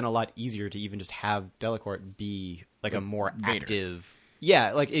it would have been a lot easier to even just have Delacourt be like a more Vader. active,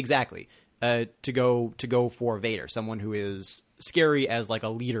 yeah, like exactly, to go for Vader, someone who is scary as like a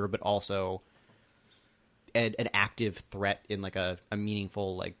leader, but also an active threat in like a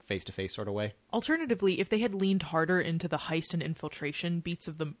meaningful like face-to-face sort of way. Alternatively, if they had leaned harder into the heist and infiltration beats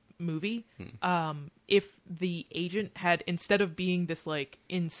of the movie, if the agent had, instead of being this like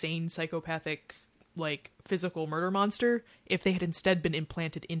insane psychopathic like physical murder monster, if they had instead been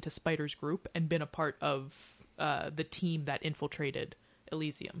implanted into Spider's group and been a part of the team that infiltrated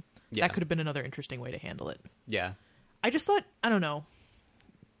Elysium, Yeah. that could have been another interesting way to handle it. Yeah. I just thought, I don't know,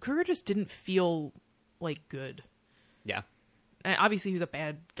 Kruger just didn't feel like good. Yeah. And obviously he was a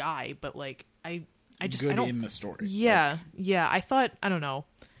bad guy, but like I just Good I don't in the story. Yeah, yeah. I thought, I don't know.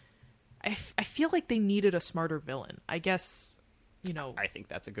 I feel like they needed a smarter villain. I guess, you know, I think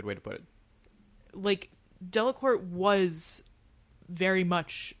that's a good way to put it. like Delacourt was very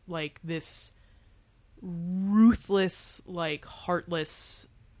much like this ruthless, like heartless,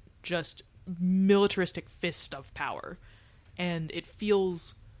 just militaristic fist of power. And it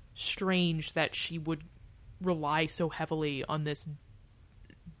feels strange that she would rely so heavily on this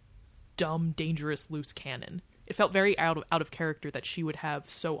dumb, dangerous, loose cannon. It felt very out of character that she would have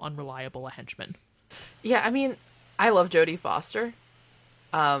so unreliable a henchman. Yeah, I mean, I love Jodie Foster,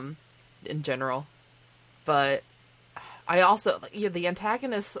 in general, but I also, the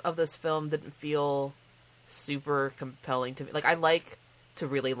antagonists of this film didn't feel super compelling to me. Like, I like to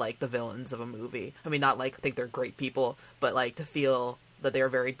really like the villains of a movie. I mean, not like think they're great people, but like to feel that they're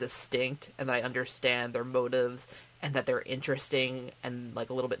very distinct and that I understand their motives and that they're interesting and like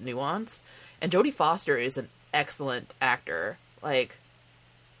a little bit nuanced. And Jodie Foster is an excellent actor. Like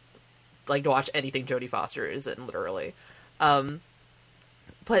to watch anything Jodie Foster is in, literally.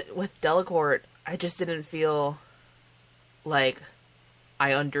 But with Delacourt, I just didn't feel like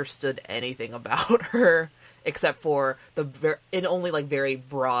I understood anything about her except for in only like very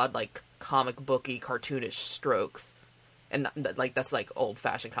broad, like comic booky, cartoonish strokes. And like that's like old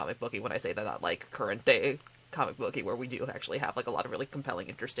fashioned comic booky when I say that, not like current day comic booky where we do actually have like a lot of really compelling,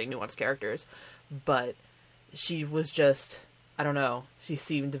 interesting, nuanced characters. But she was just, I don't know, she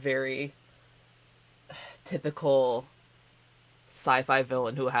seemed very typical sci-fi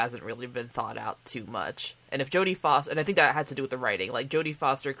villain who hasn't really been thought out too much. And if Jodie Foster, and I think that had to do with the writing, like Jodie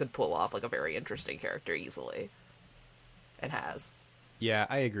Foster could pull off like a very interesting character easily, and has. Yeah,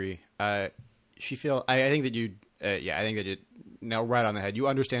 I agree. I think that you nailed right on the head. You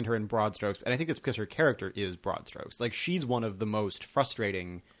understand her in broad strokes, and I think it's because her character is broad strokes. Like, she's one of the most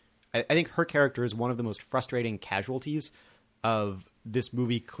frustrating. I think her character is one of the most frustrating casualties of this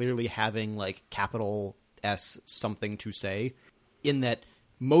movie clearly having like capital S something to say, in that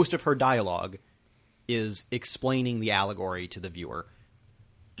most of her dialogue is explaining the allegory to the viewer.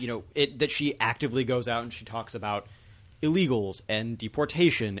 You know, that she actively goes out and she talks about illegals and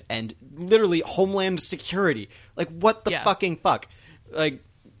deportation and literally homeland security. Like, what the fucking fuck? Like,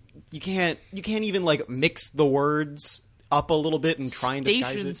 you can't even like mix the words up a little bit and try and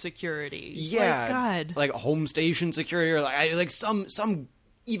disguise Station it. security. Yeah, Like, God. like home station security, or like some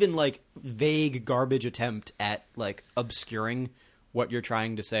even like vague garbage attempt at like obscuring what you're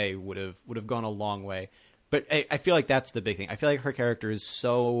trying to say would have gone a long way. But I feel like that's the big thing. I feel like her character is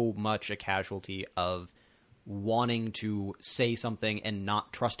so much a casualty of wanting to say something and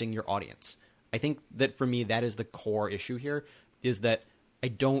not trusting your audience. I think that for me, that is the core issue here, is that I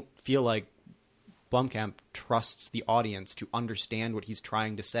don't feel like Blomkamp trusts the audience to understand what he's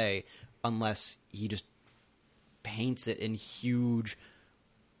trying to say unless he just paints it in huge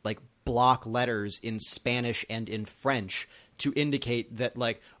like block letters in Spanish and in French to indicate that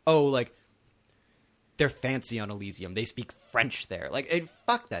like, oh, like they're fancy on Elysium. They speak French there. Like,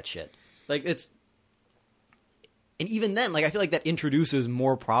 fuck that shit. Like, it's... And even then, like, I feel like that introduces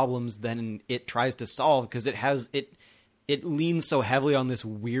more problems than it tries to solve, because it it leans so heavily on this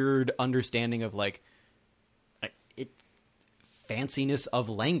weird understanding of like it fanciness of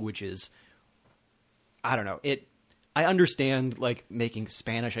languages. I don't know. I understand like making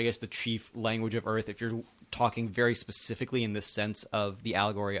Spanish, I guess, the chief language of Earth if you're talking very specifically in this sense of the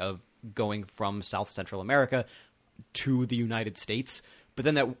allegory of going from South Central America to the United States. But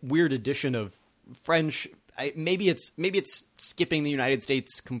then that weird addition of French, maybe it's skipping the United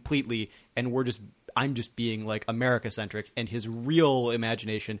States completely, and I'm just being like America centric, and his real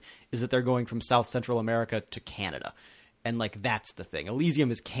imagination is that they're going from South Central America to Canada. And like that's the thing.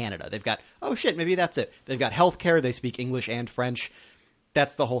 Elysium is Canada. They've got, oh shit, maybe that's it. They've got healthcare, they speak English and French.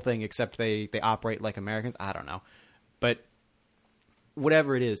 That's the whole thing, except they operate like Americans. I don't know. But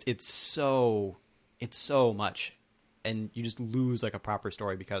whatever it is, it's so much. And you just lose like a proper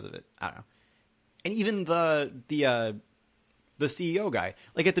story because of it. I don't know. And even the CEO guy,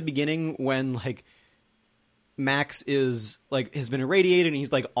 like at the beginning when like Max is like has been irradiated and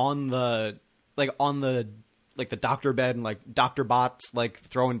he's like on the doctor bed, and like Dr. Bot's like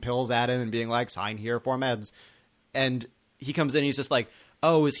throwing pills at him and being like, sign here for meds. And he comes in and he's just like,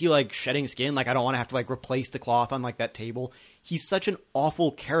 oh, is he like shedding skin? Like, I don't want to have to like replace the cloth on like that table. He's such an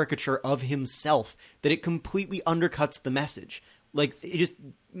awful caricature of himself that it completely undercuts the message. Like, it just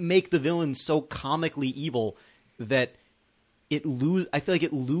make the villain so comically evil that I feel like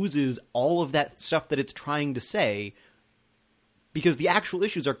it loses all of that stuff that it's trying to say, because the actual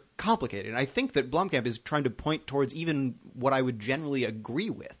issues are complicated. And I think that Blomkamp is trying to point towards even what I would generally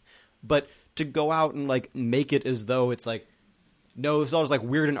agree with. But to go out and like make it as though it's like, no, this is all just like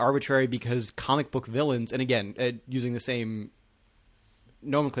weird and arbitrary because comic book villains, and again, using the same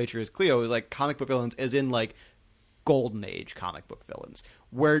nomenclature as Cleo, is like comic book villains as in like Golden Age comic book villains,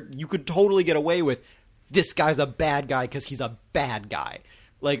 where you could totally get away with this guy's a bad guy because he's a bad guy.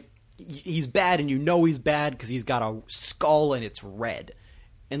 Like, he's bad and you know he's bad because he's got a skull and it's red.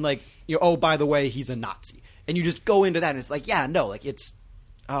 And like, you know, oh, by the way, he's a Nazi. And you just go into that and it's like, yeah, no, like it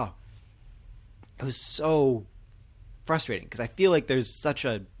was so frustrating because I feel like there's such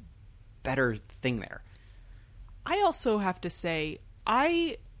a better thing there. I also have to say,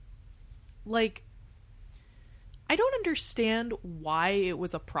 I don't understand why it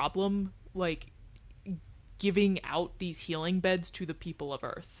was a problem, like, giving out these healing beds to the people of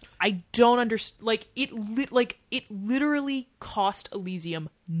Earth. I don't understand. Like, it literally cost Elysium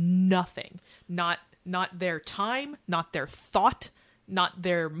nothing. Not their time, not their thought, not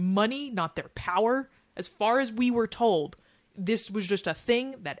their money, not their power. As far as we were told, this was just a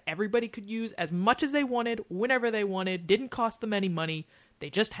thing that everybody could use as much as they wanted, whenever they wanted, didn't cost them any money. They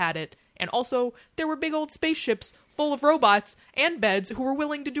just had it. And also, there were big old spaceships full of robots and beds who were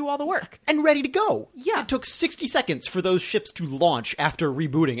willing to do all the work. And ready to go. Yeah. It took 60 seconds for those ships to launch after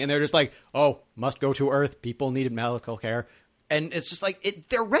rebooting. And they're just like, oh, must go to Earth. People needed medical care. And it's just like,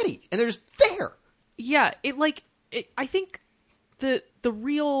 they're ready. And they're just there. Yeah, I think the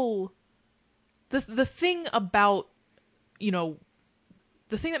real... The thing about, you know,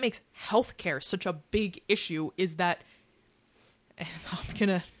 the thing that makes healthcare such a big issue is that,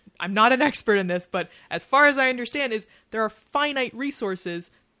 and I'm not an expert in this, but as far as I understand is there are finite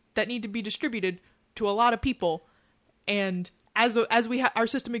resources that need to be distributed to a lot of people, and as our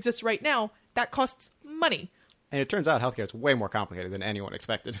system exists right now, that costs money. And it turns out healthcare is way more complicated than anyone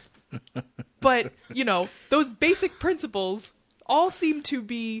expected. But, you know, those basic principles all seem to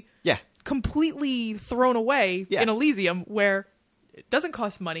be completely thrown away in Elysium, where it doesn't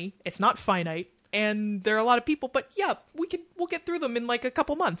cost money, it's not finite, and there are a lot of people, but yeah, we'll get through them in like a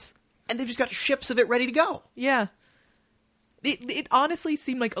couple months. And they've just got ships of it ready to go. Yeah. It honestly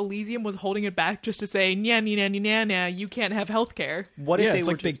seemed like Elysium was holding it back just to say, nah, you can't have healthcare. What if they it's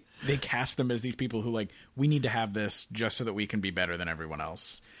were like just... they cast them as these people who like, we need to have this just so that we can be better than everyone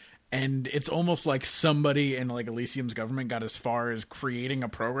else. And it's almost like somebody in like Elysium's government got as far as creating a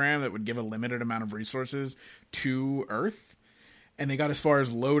program that would give a limited amount of resources to Earth. And they got as far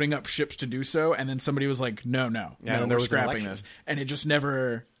as loading up ships to do so. And then somebody was like, no, we're scrapping this. And it just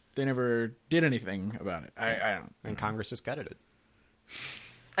they never did anything about it. I don't. And Congress just gutted it.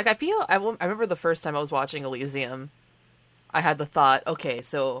 Like, I remember the first time I was watching Elysium, I had the thought, okay,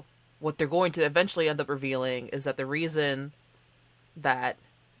 so what they're going to eventually end up revealing is that the reason that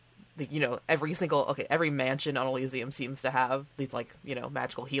every mansion on Elysium seems to have these, like, you know,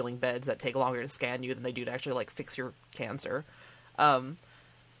 magical healing beds that take longer to scan you than they do to actually, like, fix your cancer. And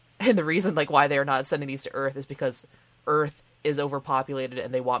the reason, like, why they're not sending these to Earth is because Earth is overpopulated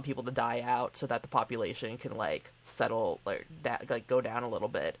and they want people to die out so that the population can, like, settle, like go down a little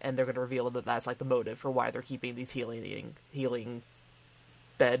bit. And they're going to reveal that that's, like, the motive for why they're keeping these healing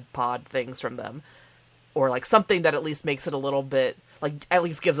bed pod things from them. or like something that at least makes it a little bit like at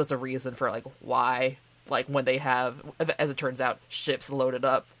least gives us a reason for like why, like when they have, as it turns out, ships loaded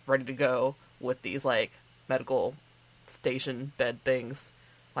up ready to go with these like medical station bed things,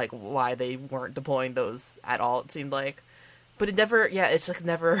 like why they weren't deploying those at all, it seemed like. But it never, it's like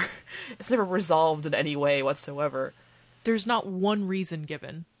never it's never resolved in any way whatsoever. There's not one reason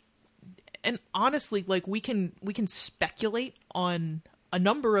given. And honestly, like we can speculate on a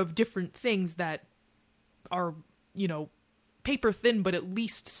number of different things that are, you know, paper thin, but at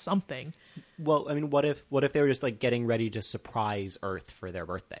least something. Well, I mean, what if they were just like getting ready to surprise Earth for their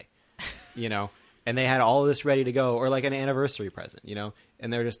birthday, you know, and they had all this ready to go, or like an anniversary present, you know,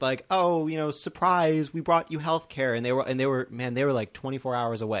 and they're just like, oh, you know, surprise, we brought you healthcare, and they were like 24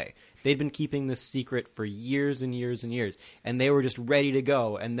 hours away. They'd been keeping this secret for years and years and years, and they were just ready to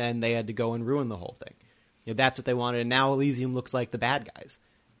go, and then they had to go and ruin the whole thing. You know, that's what they wanted, and now Elysium looks like the bad guys,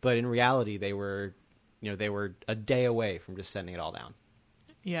 but in reality, they were a day away from just sending it all down.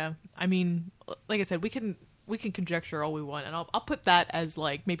 Yeah, I mean, like I said, we can conjecture all we want, and I'll put that as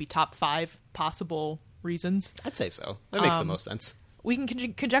like maybe top 5 possible reasons. I'd say so. That makes the most sense. We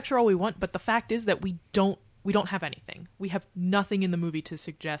can conjecture all we want, but the fact is that we don't have anything. We have nothing in the movie to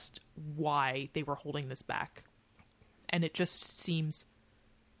suggest why they were holding this back, and it just seems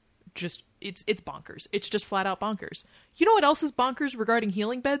it's bonkers. It's just flat out bonkers. You know what else is bonkers regarding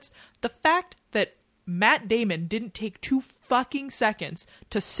healing beds? The fact that Matt Damon didn't take 2 fucking seconds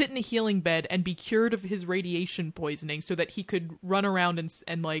to sit in a healing bed and be cured of his radiation poisoning so that he could run around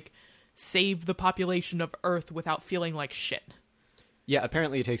and like save the population of Earth without feeling like shit. Yeah,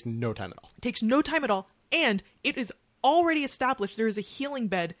 apparently it takes no time at all. It takes no time at all, and it is already established there is a healing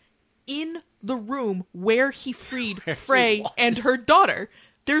bed in the room where he freed Frey and her daughter.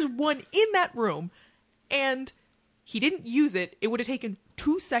 There's one in that room, and he didn't use it. It would have taken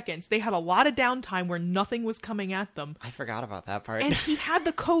 2 seconds. They had a lot of downtime where nothing was coming at them. I forgot about that part. And he had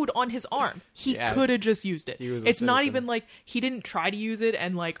the code on his arm. He could have just used it. It's not even like he didn't try to use it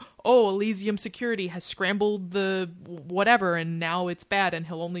and like, oh, Elysium security has scrambled the whatever and now it's bad and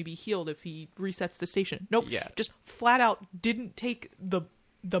he'll only be healed if he resets the station. Nope. Yeah. Just flat out didn't take the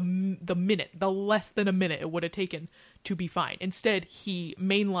minute, the less than a minute it would have taken to be fine. Instead, he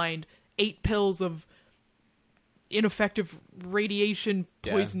mainlined 8 pills of ineffective radiation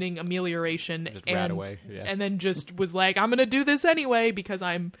poisoning amelioration just ran away. Yeah. And then just was like, I'm gonna do this anyway because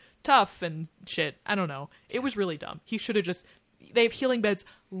I'm tough and shit. I don't know. It was really dumb. He should have just, they have healing beds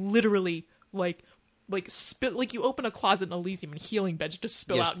literally like spill, like you open a closet in Elysium and healing beds just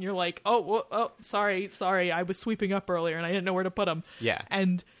spill out and you're like, oh, sorry, I was sweeping up earlier and I didn't know where to put them. Yeah.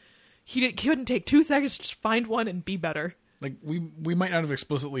 And he couldn't take 2 seconds to just find one and be better. Like, we might not have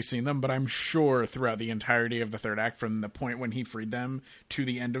explicitly seen them, but I'm sure throughout the entirety of the third act, from the point when he freed them to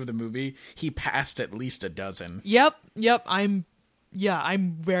the end of the movie, he passed at least a dozen. Yep. I'm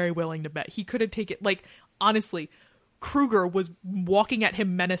very willing to bet. He could have taken, like, honestly, Kruger was walking at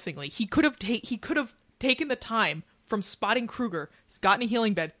him menacingly. He could have taken the time from spotting Kruger, gotten a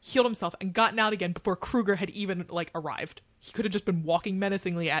healing bed, healed himself, and gotten out again before Kruger had even, like, arrived. He could have just been walking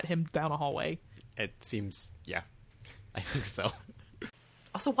menacingly at him down a hallway. It seems, yeah. I think so.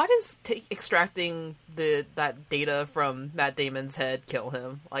 Also, why does extracting that data from Matt Damon's head kill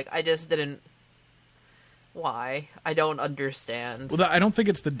him? Like, I just didn't... Why? I don't understand. Well, I don't think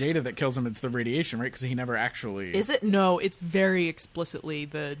it's the data that kills him, it's the radiation, right? Because he never actually... Is it? No, it's very explicitly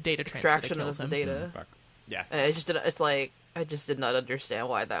the data extraction transfer that of kills the him. data. Fuck. Yeah. I just did not understand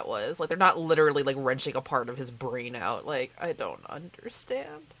why that was. Like, they're not literally, like, wrenching a part of his brain out. Like, I don't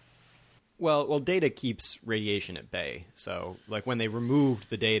understand. Well, data keeps radiation at bay. So, like, when they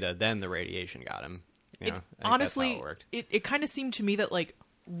removed the data, then the radiation got him. You know, I think honestly, that's how it worked. It kind of seemed to me that, like,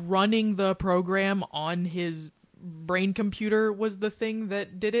 running the program on his brain computer was the thing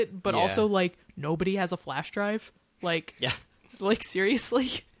that did it, but also, like, nobody has a flash drive. Like, Yeah. Like,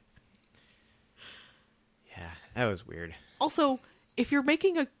 seriously? Yeah, that was weird. Also, if you're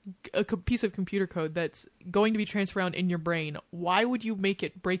making a piece of computer code that's going to be transferred around in your brain, why would you make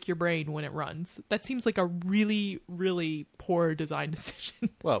it break your brain when it runs? That seems like a really, really poor design decision.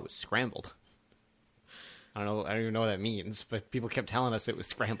 Well, it was scrambled. I don't even know what that means, but people kept telling us it was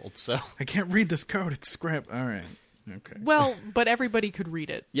scrambled, so... I can't read this code, it's scrambled. All right. Okay. Well, but everybody could read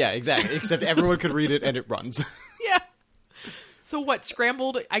it. Yeah, exactly. Except everyone could read it and it runs. Yeah. So what,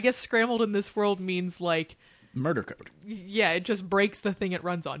 scrambled? I guess scrambled in this world means, like... Murder code. Yeah, it just breaks the thing it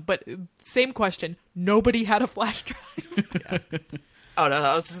runs on. But same question. Nobody had a flash drive. Oh no,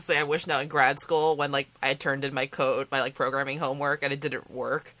 I was just gonna say, I wish now in grad school when like I had turned in my code, my like programming homework, and it didn't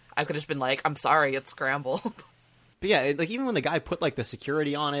work, I could have just been like, I'm sorry, it's scrambled. But yeah, like even when the guy put like the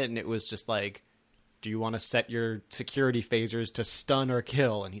security on it and it was just like do you want to set your security phasers to stun or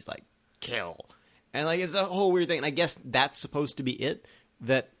kill? And he's like, kill. And like, it's a whole weird thing. And I guess that's supposed to be it.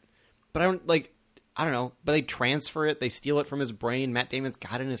 But I don't know. But they transfer it. They steal it from his brain. Matt Damon's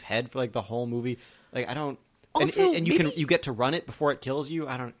got it in his head for like the whole movie. Like, I don't. Also, and you get to run it before it kills you.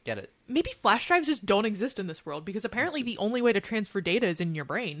 I don't get it. Maybe flash drives just don't exist in this world because apparently the only way to transfer data is in your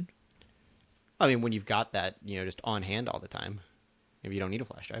brain. I mean, when you've got that, just on hand all the time, maybe you don't need a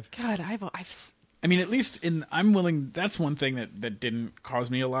flash drive. God, I mean, at least I'm willing. That's one thing that didn't cause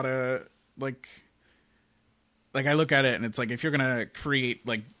me a lot of like I look at it and it's like, if you're gonna create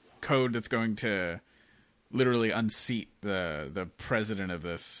like code that's going to literally unseat the president of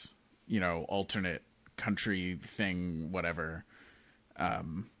this, alternate country thing, whatever,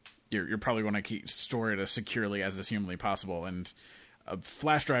 you're probably going to store it as securely as is humanly possible, and a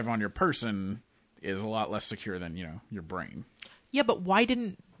flash drive on your person is a lot less secure than your brain. Yeah, but why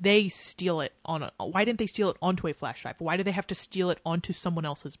didn't they steal it why didn't they steal it onto a flash drive? Why do they have to steal it onto someone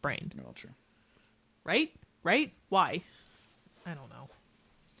else's brain? Well, true. Right? Why? I don't know.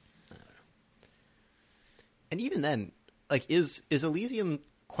 And even then, like, is Elysium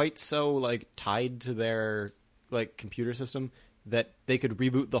quite so like tied to their like computer system that they could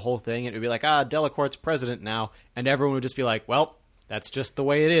reboot the whole thing and it would be like, Delacorte's president now, and everyone would just be like, well, that's just the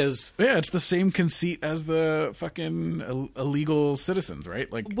way it is. Yeah, it's the same conceit as the fucking illegal citizens,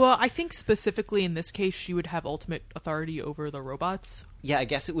 right? Like, well, I think specifically in this case, she would have ultimate authority over the robots. Yeah, I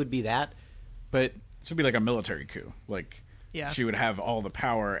guess it would be that, but it should be like a military coup. Like, yeah, she would have all the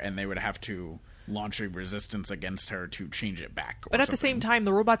power, and they would have to launch a resistance against her to change it back. But at the same time,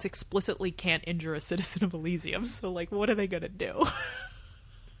 the robots explicitly can't injure a citizen of Elysium, so like, what are they gonna do?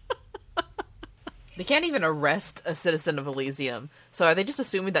 They can't even arrest a citizen of Elysium. So are they just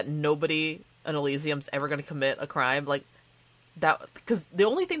assuming that nobody in Elysium's ever going to commit a crime? Like, that, because the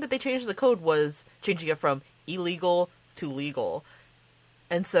only thing that they changed the code was changing it from illegal to legal.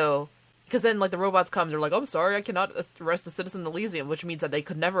 And so, because then, like, the robots come, they're like, I'm sorry, I cannot arrest a citizen of Elysium, which means that they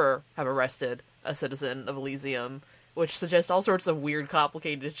could never have arrested a citizen of Elysium, which suggests all sorts of weird,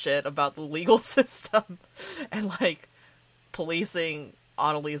 complicated shit about the legal system and, like, policing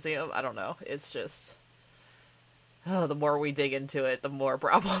on Elysium. I don't know. It's just, the more we dig into it, the more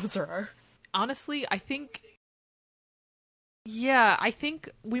problems there are. Honestly, I think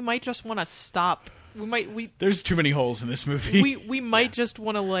we might just want to stop. There's too many holes in this movie. We might just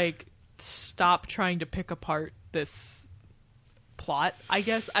want to like stop trying to pick apart this plot. I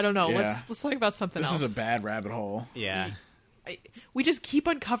guess, I don't know. Yeah. Let's talk about something else. This is a bad rabbit hole. yeah. We just keep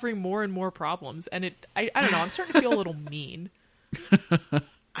uncovering more and more problems, and I don't know. I'm starting to feel a little mean.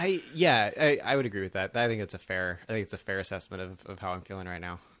 I would agree with that. I think it's a fair assessment of how I'm feeling right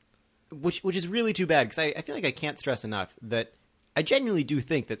now, which is really too bad, because I feel like I can't stress enough that I genuinely do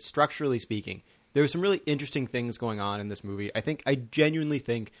think that, structurally speaking, there were some really interesting things going on in this movie. I genuinely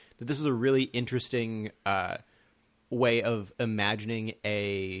think that this was a really interesting way of imagining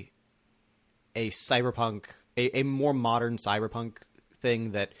a cyberpunk, a more modern cyberpunk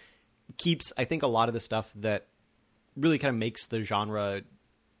thing that keeps, I think, a lot of the stuff that really kind of makes the genre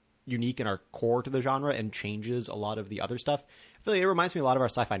unique and are core to the genre, and changes a lot of the other stuff. I feel like it reminds me a lot of our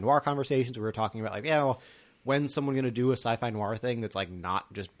sci-fi noir conversations. We were talking about, like, when's someone going to do a sci-fi noir thing that's like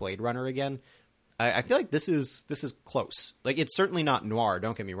not just Blade Runner again? I feel like this is close. Like, it's certainly not noir,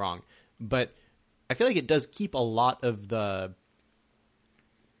 don't get me wrong, but I feel like it does keep a lot of the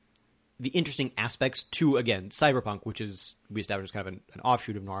interesting aspects to, again, cyberpunk, which is, we established, kind of an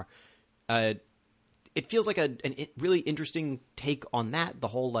offshoot of noir. It feels like a really interesting take on that. The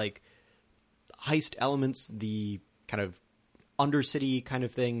whole, like, heist elements, the kind of undercity kind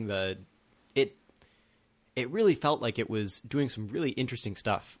of thing. It really felt like it was doing some really interesting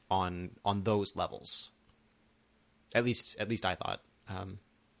stuff on those levels. At least I thought.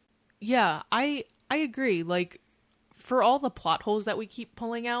 Yeah, I agree. Like, for all the plot holes that we keep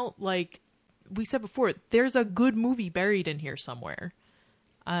pulling out, like we said before, there's a good movie buried in here somewhere.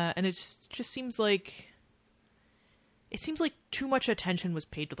 And it just seems like too much attention was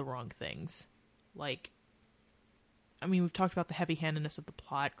paid to the wrong things. Like, I mean, we've talked about the heavy-handedness of the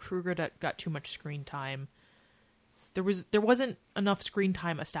plot. Kruger got too much screen time. There wasn't enough screen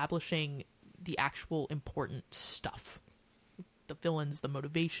time establishing the actual important stuff. The villains, the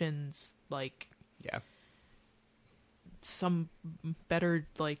motivations, like, Yeah. some better,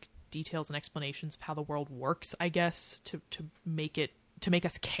 like, details and explanations of how the world works, I guess, to make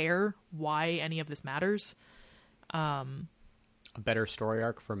us care why any of this matters. A better story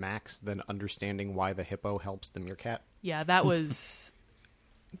arc for Max than understanding why the hippo helps the meerkat. Yeah, that was...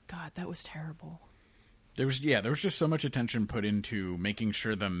 God, that was terrible. There was just so much attention put into making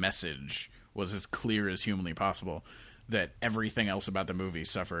sure the message was as clear as humanly possible, that everything else about the movie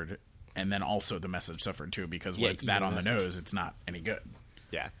suffered, and then also the message suffered too, because when it's that even on the message. nose, it's not any good.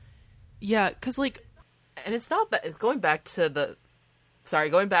 Yeah. Yeah, because like And it's not that going back to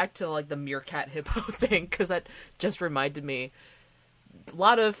like the meerkat hippo thing, because that just reminded me. A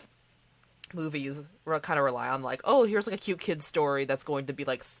lot of movies kind of rely on like, oh, here's like a cute kid story that's going to be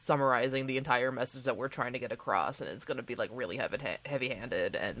like summarizing the entire message that we're trying to get across, and it's going to be like really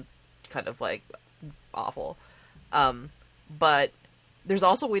heavy-handed and kind of like awful. But there's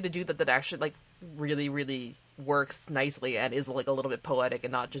also a way to do that actually like really, really works nicely and is like a little bit poetic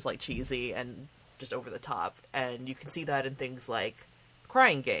and not just like cheesy and just over the top. And you can see that in things like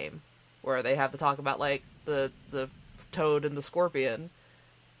Crying Game, where they have to talk about like the toad and the scorpion.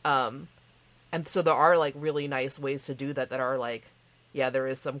 And so there are like really nice ways to do that are like, yeah, there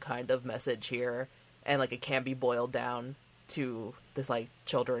is some kind of message here, and like it can be boiled down to this like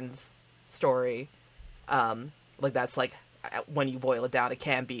children's story. Like that's like, when you boil it down, it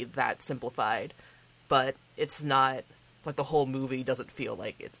can be that simplified, but it's not like the whole movie doesn't feel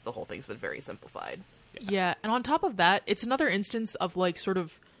like the whole thing's been very simplified. Yeah, and on top of that, it's another instance of like sort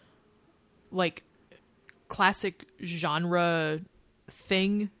of like classic genre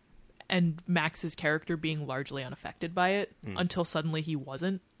thing, and Max's character being largely unaffected by it until suddenly he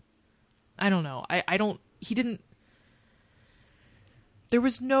wasn't. I don't know. There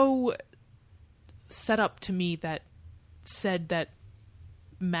was no setup to me that said that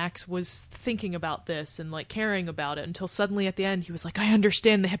Max was thinking about this and like caring about it until suddenly at the end he was like, I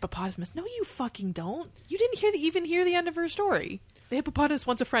understand the hippopotamus. No, you fucking don't. You didn't even hear the end of her story. The hippopotamus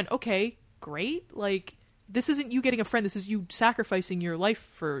wants a friend. Okay, great. Like, this isn't you getting a friend. This is you sacrificing your life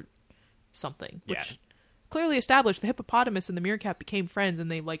for something, which clearly established the hippopotamus and the meerkat became friends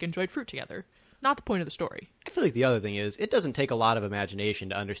and they like enjoyed fruit together. Not the point of the story. I feel like the other thing is, it doesn't take a lot of imagination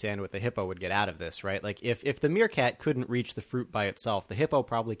to understand what the hippo would get out of this, right? Like, if the meerkat couldn't reach the fruit by itself, the hippo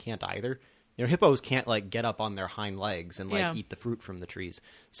probably can't either. You know, hippos can't, like, get up on their hind legs and, like, eat the fruit from the trees.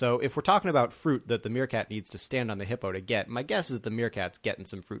 So if we're talking about fruit that the meerkat needs to stand on the hippo to get, my guess is that the meerkat's getting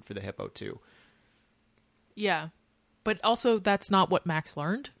some fruit for the hippo, too. Yeah. But also, that's not what Max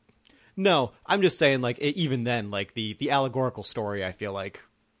learned. No, I'm just saying, like, even then, like, the allegorical story, I feel like,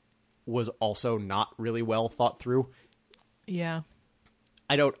 was also not really well thought through. Yeah.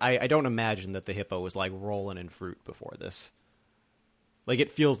 I don't imagine that the hippo was like rolling in fruit before this. Like,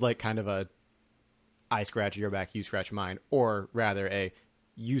 it feels like kind of a I scratch your back, you scratch mine, or rather a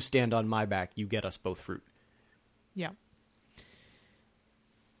you stand on my back, you get us both fruit. Yeah.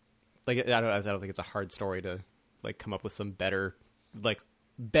 Like, I don't think it's a hard story to like come up with some better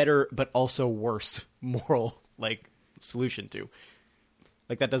but also worse moral like solution to.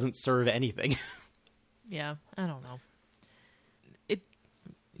 Like, that doesn't serve anything. Yeah, I don't know.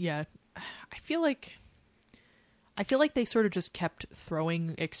 I feel like they sort of just kept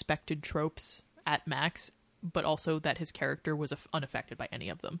throwing expected tropes at Max, but also that his character was unaffected by any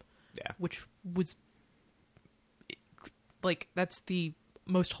of them. Yeah. Which was like, that's the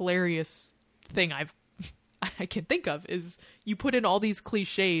most hilarious thing I can think of, is you put in all these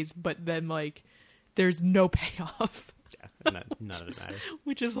cliches, but then like there's no payoff. Yeah, none of it matters.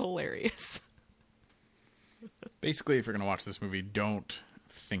 Which is hilarious. Basically, if you're going to watch this movie, don't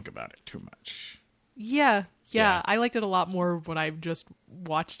think about it too much. Yeah. Yeah. I liked it a lot more when I just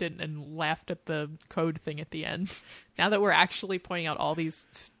watched it and laughed at the code thing at the end. Now that we're actually pointing out all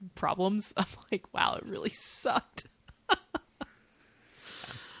these problems, I'm like, wow, it really sucked.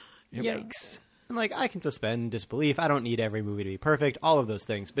 Yikes. And like, I can suspend disbelief. I don't need every movie to be perfect, all of those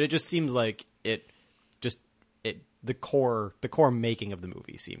things. But it just seems like the core making of the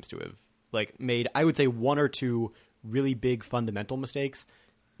movie seems to have like made, I would say, one or two really big fundamental mistakes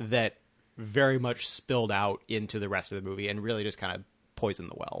that very much spilled out into the rest of the movie and really just kind of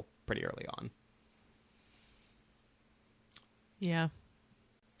poisoned the well pretty early on. Yeah.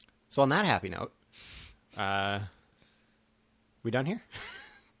 So on that happy note, we done here?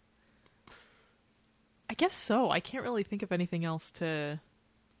 I guess so. I can't really think of anything else to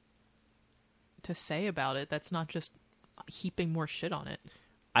say about it that's not just heaping more shit on it.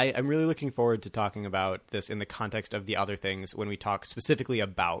 I'm really looking forward to talking about this in the context of the other things when we talk specifically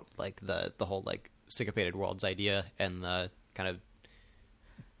about like the whole like syncopated worlds idea and the kind of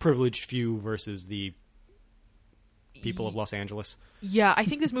privileged few versus the people of Los Angeles. Yeah, I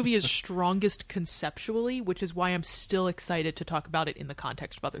think this movie is strongest conceptually, which is why I'm still excited to talk about it in the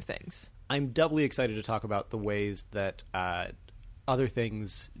context of other things. I'm doubly excited to talk about the ways that other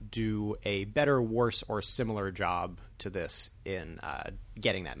things do a better, worse, or similar job to this in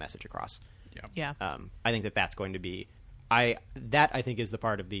getting that message across. Yeah. I think that that's going to be I think is the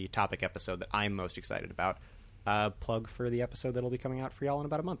part of the topic episode that I'm most excited about. Plug for the episode that'll be coming out for y'all in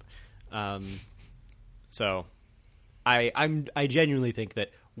about a month. So I genuinely think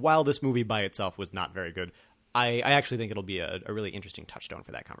that while this movie by itself was not very good, I actually think it'll be a really interesting touchstone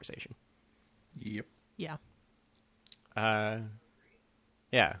for that conversation. Yep. Yeah.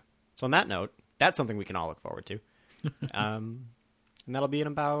 Yeah. So on that note, that's something we can all look forward to. And that'll be in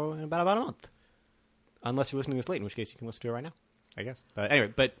about a month. Unless you're listening to this late, in which case you can listen to it right now, I guess. But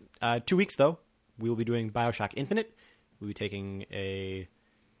anyway, 2 weeks, though, we will be doing BioShock Infinite. We'll be taking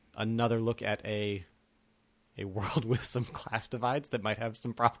another look at a world with some class divides that might have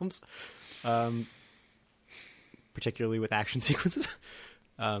some problems, particularly with action sequences.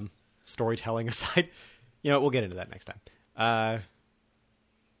 Storytelling aside. We'll get into that next time.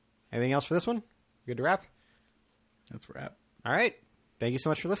 Anything else for this one? Good to wrap? That's a wrap. All right. Thank you so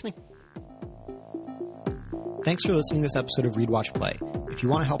much for listening. Thanks for listening to this episode of Read, Watch, Play. If you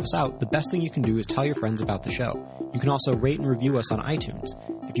want to help us out, the best thing you can do is tell your friends about the show. You can also rate and review us on iTunes.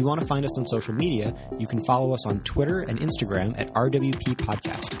 If you want to find us on social media, you can follow us on Twitter and Instagram at RWP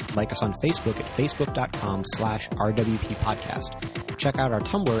Podcast. Like us on Facebook at facebook.com/RWP Podcast. Check out our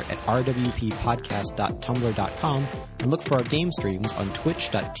Tumblr at rwppodcast.tumblr.com and look for our game streams on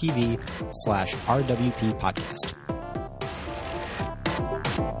twitch.tv/RWP Podcast.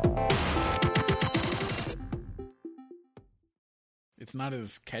 It's not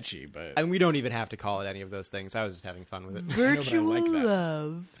as catchy, but And we don't even have to call it any of those things. I was just having fun with it. Virtual like that.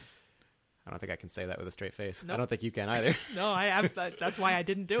 love. I don't think I can say that with a straight face. Nope. I don't think you can either. No, that's why I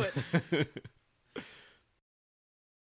didn't do it.